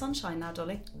in the sunshine now,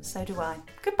 Dolly. So do I.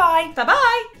 Goodbye.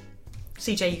 Bye-bye.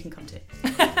 CJ, you can come too.